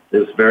go.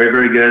 It's very,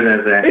 very good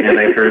as an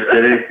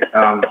anti-parasitic.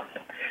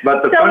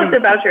 But Tell us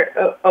about your.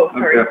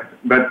 Sorry. Okay.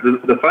 But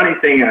the funny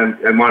thing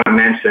I want to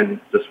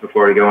mention just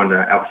before we go into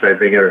apple cider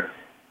vinegar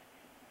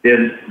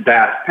is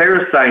that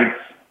parasites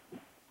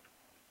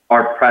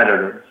are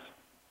predators.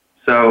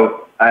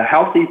 So a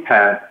healthy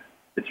pet,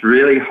 it's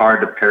really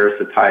hard to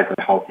parasitize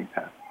a healthy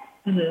pet.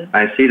 Mm-hmm.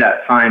 I see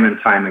that time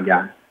and time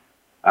again.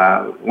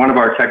 One of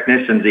our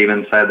technicians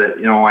even said that,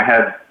 I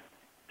had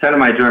 10 of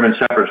my German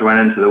Shepherds went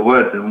into the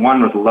woods, and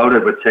one was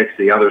loaded with ticks,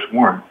 the others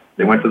weren't.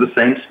 They went to the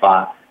same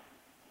spot.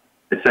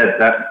 It said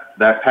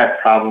that pet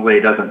probably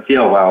doesn't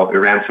feel well. We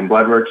ran some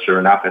blood work. Sure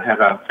enough, it had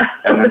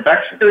an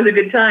infection. It was a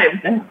good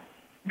time. Yeah.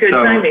 Good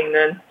timing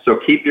then. So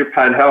keep your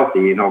pet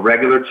healthy.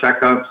 Regular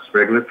checkups,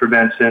 regular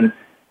prevention.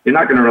 You're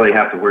not going to really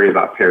have to worry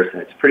about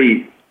parasites.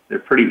 They're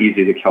pretty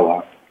easy to kill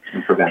off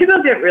and prevent.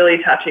 People get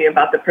really touchy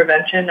about the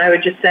prevention. I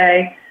would just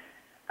say,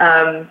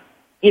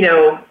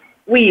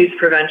 we use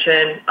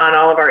prevention on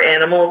all of our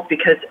animals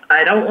because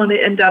I don't want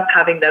to end up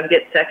having them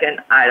get sick, and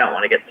I don't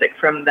want to get sick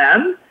from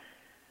them.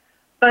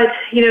 But,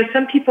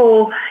 some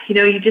people,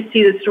 you just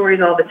see the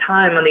stories all the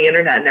time on the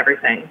internet and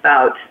everything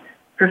about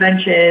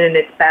prevention, and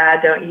it's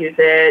bad, don't use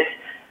it.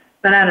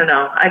 But I don't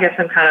know. I guess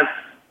I'm kind of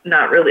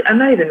I'm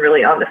not even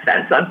really on the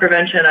fence on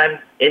prevention. I'm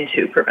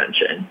into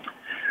prevention.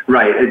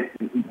 Right,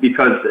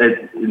 because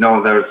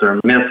there's a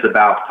myths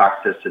about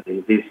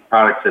toxicity. These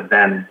products have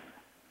been,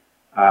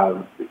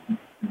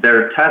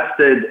 they're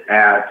tested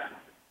at,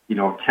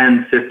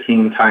 10,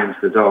 15 times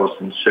the dose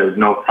and showed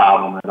no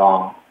problem at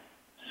all.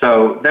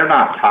 So they're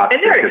not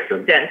toxic. And they're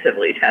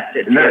extensively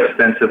tested, and they're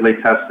extensively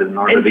tested in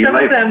order to be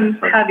labeled. And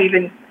some of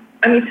them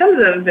some of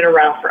them have been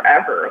around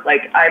forever,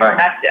 like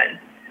ivermectin.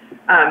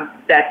 Right.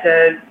 That's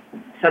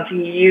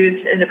something you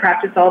use in the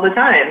practice all the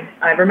time,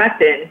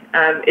 ivermectin.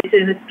 It's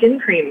in a skin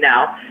cream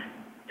now.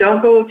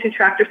 Don't go to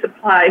Tractor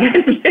Supply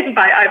and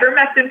buy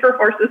ivermectin for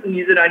horses and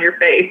use it on your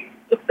face.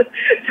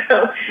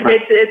 So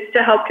it's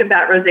to help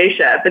combat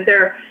rosacea.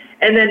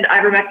 And then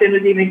ivermectin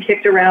was even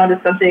kicked around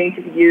as something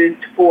to be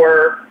used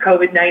for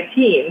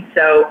COVID-19.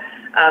 So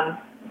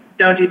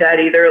don't do that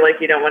either. Like,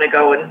 you don't want to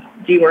go and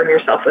deworm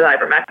yourself with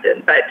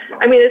ivermectin. But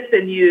it's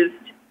been used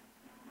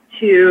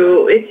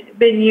to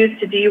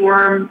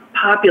deworm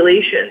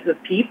populations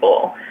of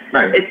people.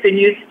 Right. It's been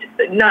used,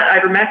 not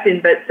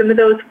ivermectin, but some of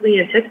those flea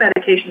and tick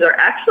medications are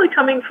actually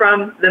coming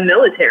from the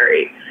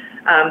military.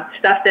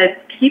 Stuff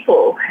that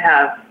people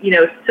have,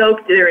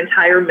 soaked their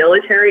entire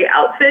military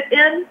outfit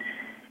in,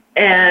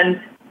 and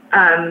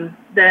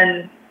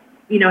then,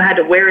 had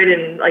to wear it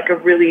in like a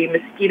really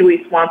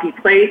mosquito-y, swampy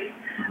place.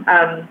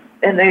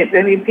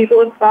 And people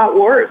have fought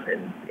wars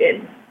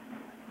in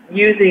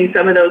using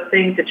some of those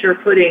things that you're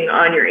putting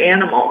on your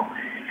animal.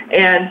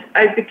 And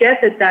I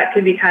get that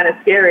can be kind of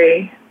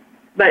scary,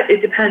 but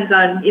it depends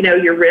on,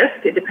 your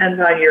risk. It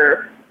depends on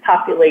your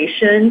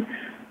population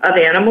of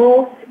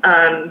animals.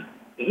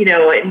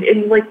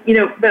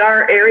 But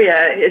our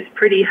area is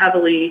pretty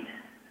heavily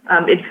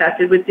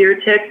infested with deer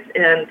ticks.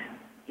 And,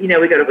 we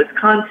go to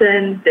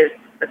Wisconsin. There's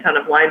a ton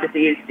of Lyme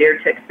disease, deer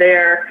ticks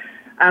there.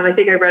 I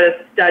think I read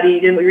a study,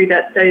 didn't we read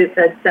that study that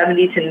said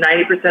 70 to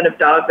 90% of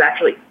dogs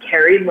actually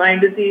carried Lyme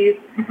disease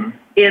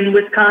in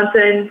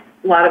Wisconsin.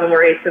 A lot of them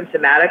were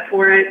asymptomatic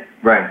for it.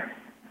 Right.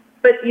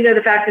 But,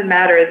 the fact of the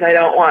matter is I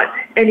don't want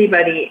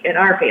anybody in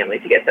our family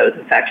to get those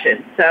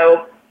infections.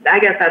 So I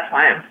guess that's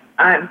why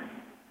I'm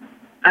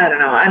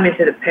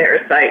into the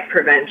parasite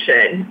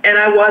prevention. And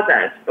I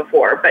wasn't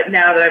before, but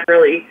now that I've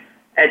really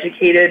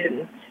educated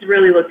and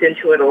really looked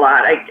into it a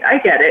lot, I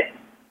get it.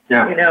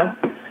 Yeah.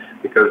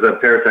 Because the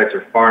parasites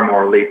are far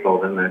more lethal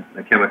than the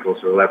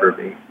chemicals will ever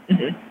be.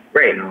 Mm-hmm.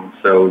 Right.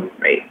 So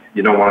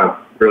you don't want to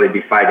really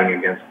be fighting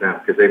against them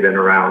because they've been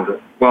around.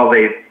 Well,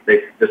 they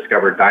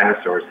discovered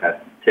dinosaurs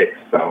had ticks,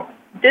 so.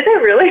 Did they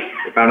really?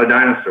 They found a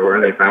dinosaur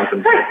and they found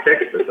some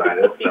ticks beside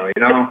it. So,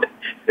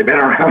 they've been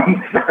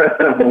around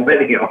for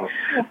millennia.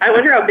 I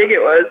wonder how big it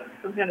was.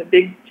 Some kind of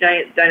big,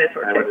 giant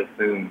dinosaur tick. I would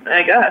assume.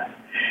 I guess.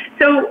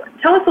 So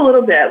tell us a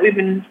little bit. We've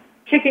been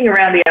kicking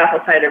around the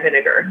apple cider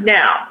vinegar.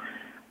 Now,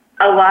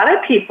 a lot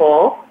of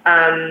people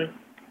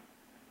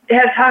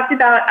have talked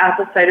about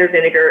apple cider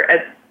vinegar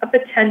as a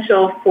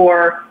potential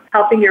for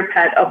helping your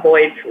pet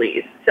avoid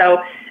fleas.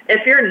 So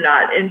if you're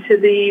not into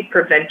the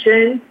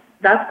prevention,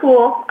 that's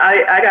cool.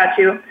 I got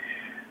you.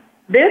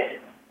 This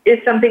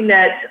is something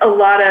that a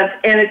lot of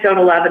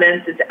anecdotal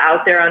evidence is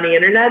out there on the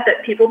internet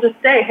that people just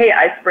say, hey,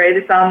 I spray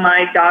this on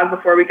my dog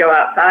before we go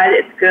outside.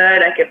 It's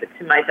good. I give it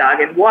to my dog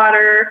in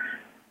water.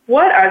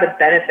 What are the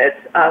benefits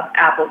of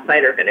apple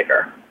cider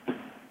vinegar?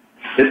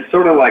 It's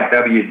sort of like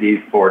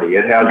WD-40.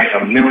 It has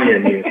a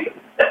million uses.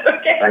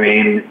 Okay.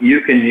 You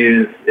can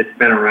use, it's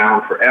been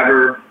around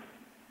forever,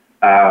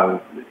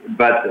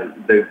 but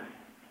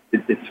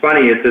it's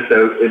funny, it's just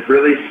a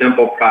really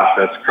simple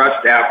process.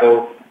 Crushed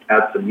apples,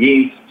 add some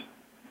yeast,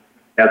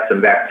 add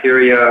some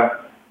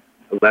bacteria,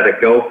 let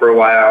it go for a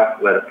while,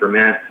 let it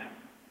ferment,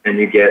 and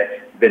you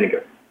get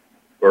vinegar.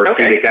 Or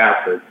acetic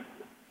acid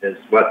is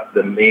what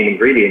the main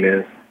ingredient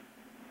is.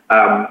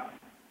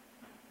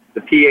 The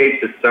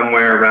pH is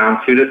somewhere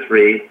around 2 to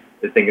 3.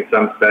 I think in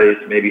some studies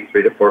maybe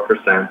 3 to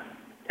 4%.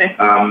 Okay.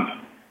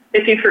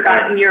 If you've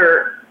forgotten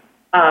your,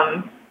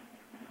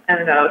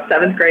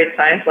 7th grade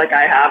science like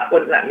I have, what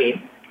does that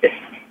mean?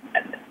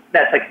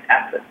 That's like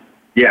acid.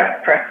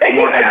 Yeah, correct.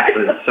 More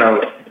acid.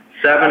 So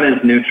 7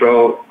 is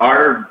neutral.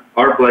 Our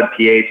blood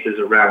pH is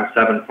around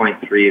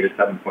 7.3 to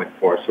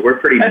 7.4. So we're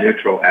pretty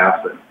neutral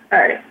acid. All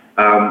right.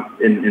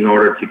 In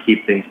order to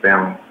keep things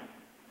balanced.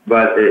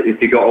 But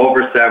if you go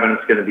over 7,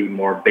 it's going to be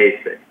more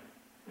basic.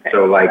 Okay.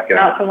 So like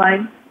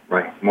alkaline.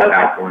 Right, more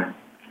alkaline.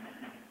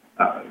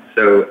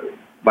 So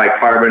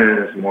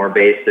bicarbonate is more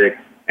basic.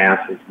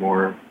 Acid's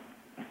more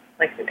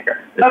like vinegar.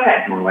 It's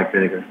okay. more like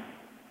vinegar.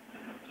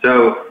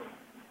 So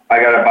I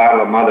got a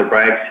bottle of Mother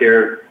Bragg's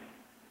here.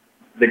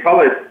 They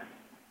call it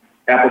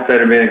apple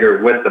cider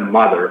vinegar with the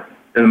mother.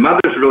 And the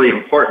mother's really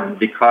important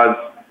because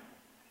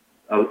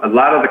a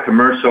lot of the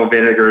commercial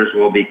vinegars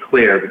will be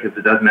clear because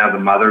it doesn't have the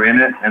mother in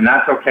it, and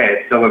that's okay.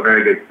 It's still a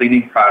very good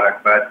cleaning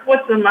product. But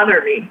what's the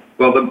mother mean?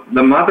 Well,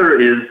 the mother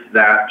is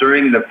that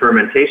during the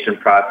fermentation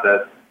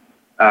process,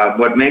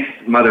 what makes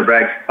Mother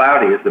Bragg's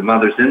cloudy is the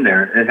mother's in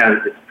there. It has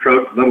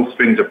little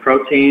strings of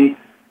protein,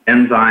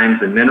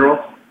 enzymes, and minerals,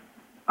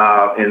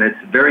 and it's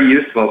very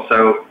useful.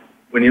 So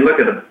when you look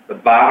at the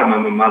bottom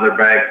of a Mother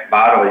Bragg's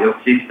bottle, you'll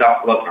see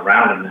stuff floating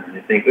around in there, and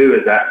you think, ooh,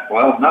 is that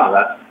spoiled? No,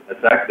 that's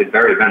actually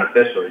very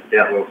beneficial. You see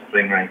that little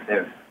string right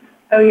there.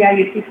 Oh, yeah,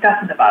 you see stuff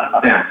in the bottom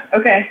of it. Yeah.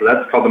 Okay. So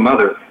that's called the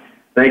mother.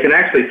 Now you can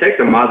actually take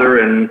the mother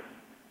and,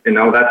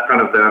 that's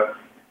kind of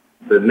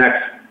the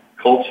next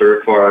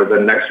culture for the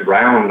next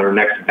round or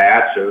next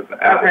batch of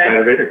apple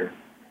cider vinegar.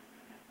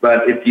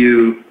 But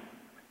you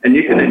can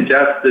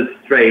ingest it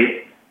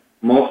straight.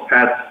 Most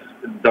pets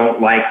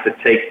don't like to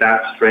take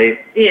that straight.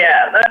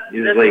 Yeah, that's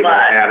usually a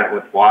lot. We'll add it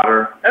with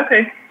water.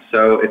 Okay.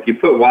 So if you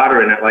put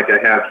water in it like I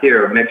have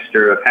here, a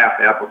mixture of half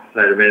apple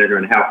cider vinegar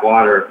and half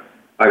water,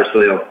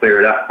 obviously it'll clear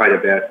it up quite a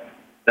bit.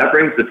 That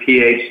brings the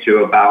pH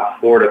to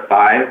about 4 to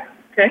 5.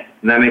 Okay.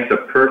 And that makes a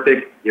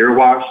perfect ear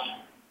wash,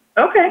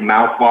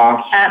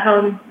 mouthwash.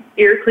 At-home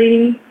ear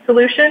cleaning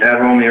solution?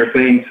 At-home ear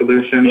cleaning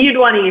solution. You'd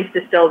want to use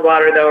distilled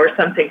water, though, or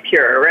something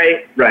pure,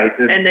 right? Right.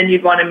 And then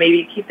you'd want to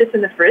maybe keep this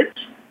in the fridge?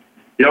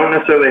 You don't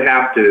necessarily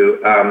have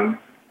to.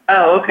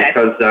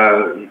 Because,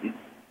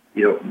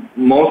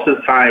 most of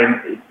the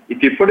time,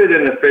 if you put it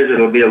in the fridge,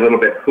 it'll be a little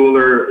bit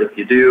cooler. If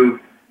you do,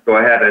 go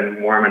ahead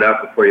and warm it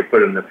up before you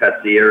put it in the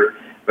pet's ear.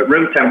 But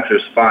room temperature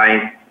is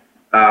fine.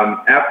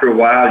 After a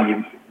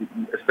while,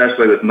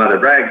 especially with Mother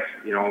Bragg's,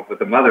 with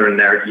the mother in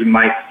there, you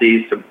might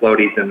see some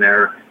floaties in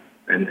there,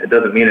 and it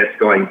doesn't mean it's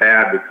going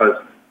bad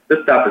because this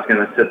stuff is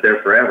going to sit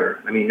there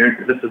forever. I mean,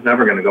 this is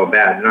never going to go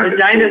bad. The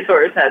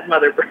dinosaurs had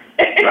Mother Bragg.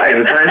 Right,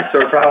 the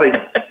dinosaur probably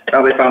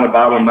found a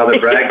bottle of Mother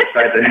Bragg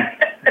beside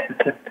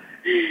there.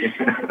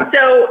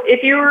 So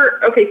if you were,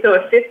 so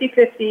a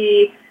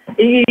 50-50,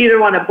 you either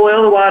want to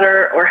boil the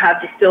water or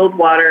have distilled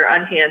water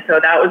on hand, so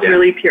that was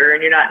really pure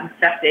and you're not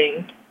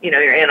infecting,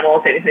 your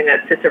animals, anything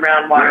that sits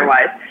around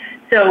water-wise.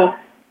 So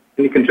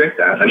you can drink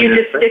that. You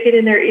just stick it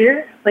in their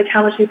ear? Like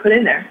how much do you put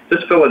in there?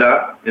 Just fill it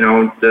up, till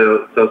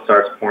it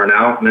starts pouring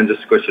out, and then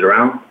just squish it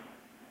around,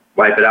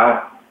 wipe it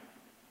out.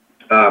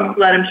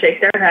 Let them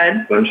shake their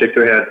head. Let them shake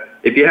their head.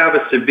 If you have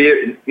a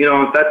severe,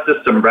 if that's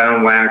just some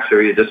brown wax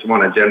or you just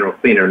want a general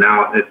cleaner.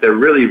 Now, if they're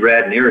really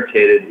red and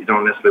irritated, you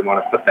don't necessarily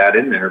want to put that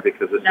in there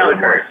because it's a little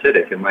more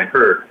acidic. It might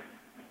hurt.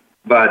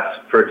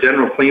 But for a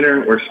general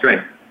cleaner, we're straight.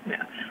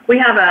 Yeah. We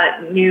have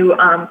a new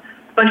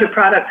bunch of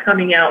products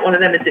coming out. One of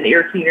them is an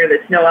ear cleaner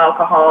that's no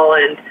alcohol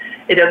and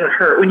it doesn't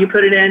hurt when you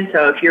put it in.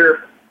 So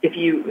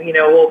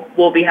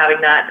we'll be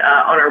having that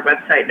on our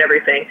website and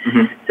everything.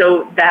 Mm-hmm.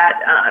 So that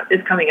is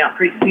coming out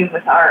pretty soon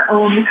with our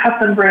own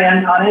custom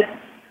brand on it.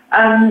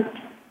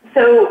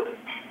 So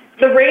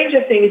the range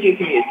of things you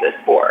can use this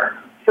for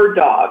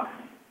dogs,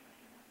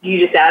 do you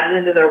just add it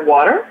into their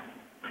water?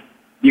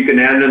 You can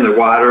add it in the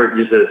water,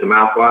 use it as a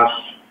mouthwash.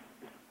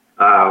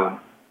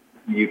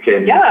 You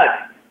can...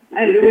 Yeah.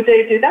 Would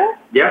they do that?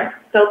 Yeah.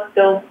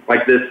 They'll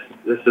like this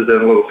is in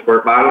a little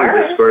squirt bottle.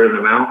 You just squirt it in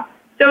the mouth.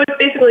 So it's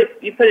basically,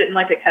 you put it in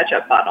like a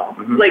ketchup bottle.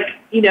 Mm-hmm. Like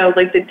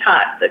the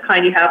tot, the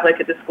kind you have like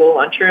at the school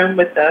lunchroom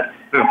with the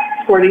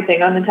squirty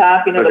thing on the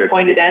top, like the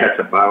pointed end.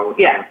 Ketchup bottle.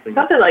 Yeah,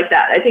 something like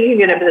that. I think you can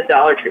get them at the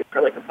Dollar Tree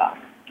for like $1.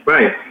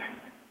 Right.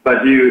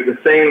 But the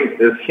same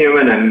as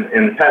human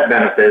and pet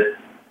benefits,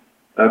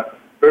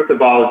 first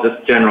of all is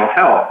just general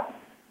health.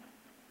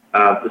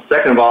 The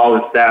second of all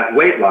is that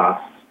weight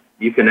loss.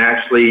 You can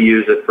actually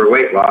use it for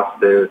weight loss.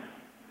 It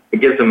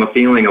gives them a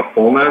feeling of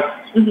fullness.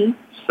 Mm-hmm.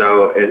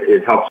 So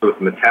it helps with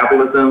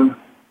metabolism.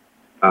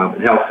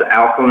 It helps to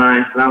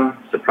alkalinize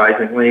them,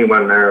 surprisingly,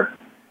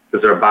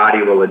 because their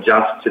body will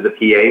adjust to the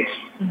pH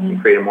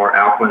and create a more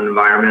alkaline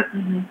environment.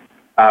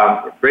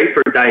 Mm-hmm. It's great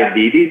for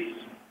diabetes.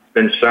 It's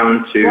been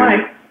shown to...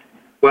 Why?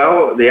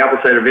 Well, the apple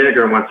cider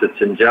vinegar, once it's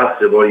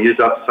ingested, will use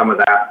up some of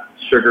that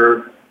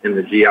sugar in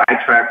the GI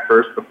tract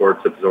first before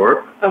it's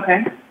absorbed.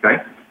 Okay.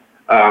 Okay.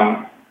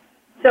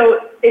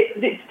 So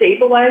it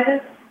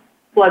stabilizes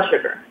blood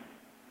sugar.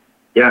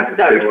 Yeah, it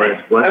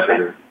stabilizes blood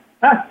sugar.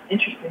 Ah,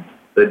 interesting.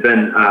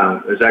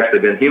 There's actually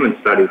been human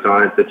studies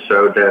on it that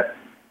showed that,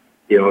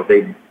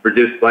 they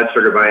reduced blood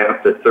sugar by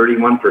up to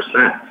 31%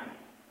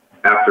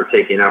 after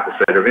taking apple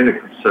cider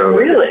vinegar. So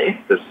really,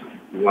 there's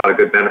a lot of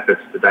good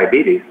benefits to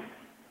diabetes.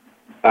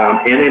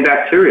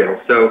 Antibacterial.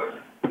 So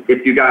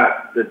if you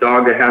got the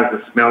dog that has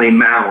a smelly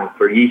mouth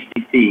or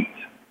yeasty feet,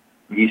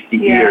 yeasty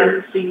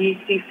ears. The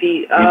yeasty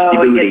feet. Oh,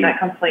 I get that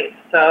complaint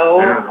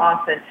so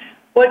often.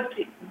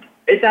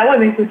 Is that what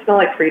makes them smell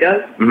like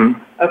Fritos?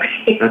 Mm-hmm.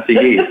 Okay. That's the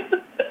yeast.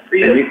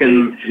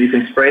 And you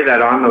can spray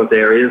that on those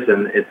areas,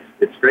 and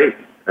it's great.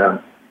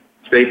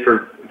 It's great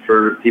for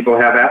people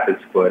who have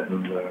athlete's foot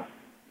and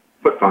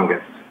foot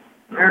fungus.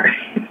 All right.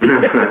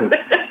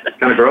 It's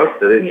kind of gross,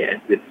 but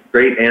it's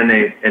great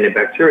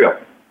antibacterial.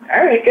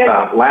 All right, good.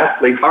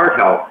 Lastly, heart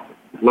health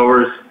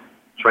lowers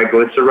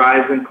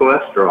triglycerides and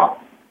cholesterol.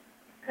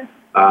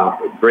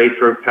 Great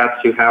for pets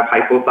who have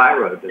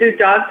hypothyroid. Do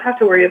dogs have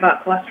to worry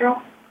about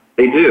cholesterol?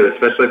 They do,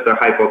 especially if they're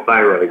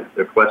hypothyroid.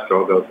 Their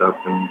cholesterol goes up,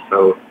 and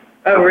so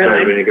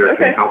really? vinegar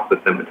can help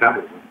with the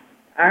metabolism.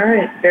 All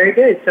right, very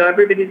good. So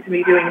everybody's going to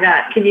be doing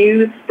that. Can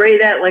you spray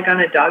that like on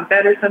a dog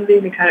bed or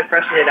something to kind of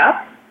freshen it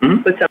up?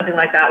 Mm-hmm. Would something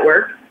like that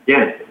work?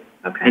 Yeah.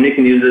 Okay. And you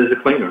can use it as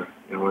a cleaner.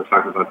 We're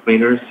talking about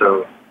cleaners,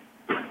 so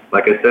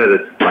like I said,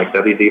 it's like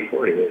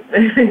WD-40.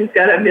 It's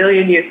got a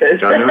million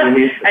uses.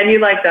 And you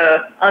like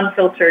the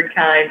unfiltered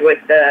kind with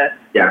the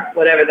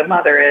whatever the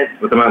mother is.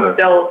 With the mother.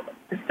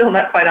 Still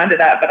not quite onto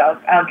that, but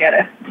I'll get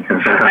it.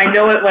 I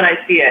know it when I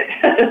see it.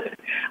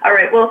 All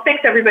right. Well,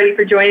 thanks everybody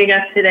for joining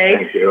us today.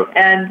 Thank you.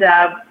 And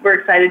we're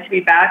excited to be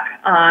back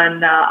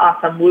on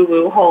awesome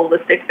WooWoo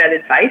Holistic Vet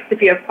Advice.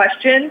 If you have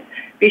questions,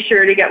 be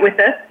sure to get with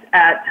us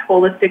at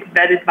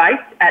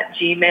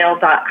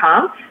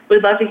holisticvetadvice@gmail.com.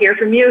 We'd love to hear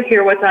from you,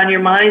 hear what's on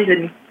your mind,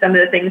 and some of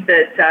the things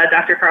that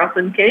Dr.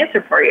 Carlson can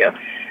answer for you.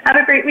 Have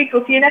a great week.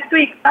 We'll see you next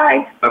week.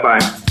 Bye.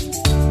 Bye-bye.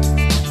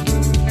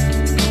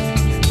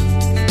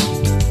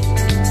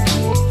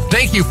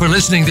 Thank you for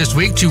listening this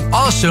week to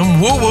awesome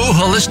WooWoo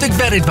Holistic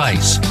Vet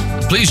Advice.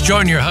 Please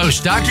join your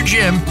hosts, Dr.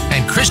 Jim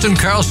and Kristen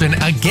Carlson,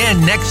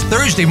 again next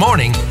Thursday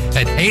morning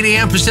at 8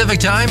 a.m. Pacific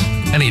Time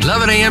and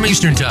 11 a.m.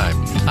 Eastern Time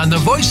on the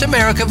Voice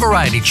America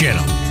Variety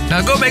Channel.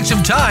 Now go make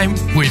some time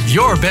with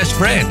your best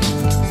friend.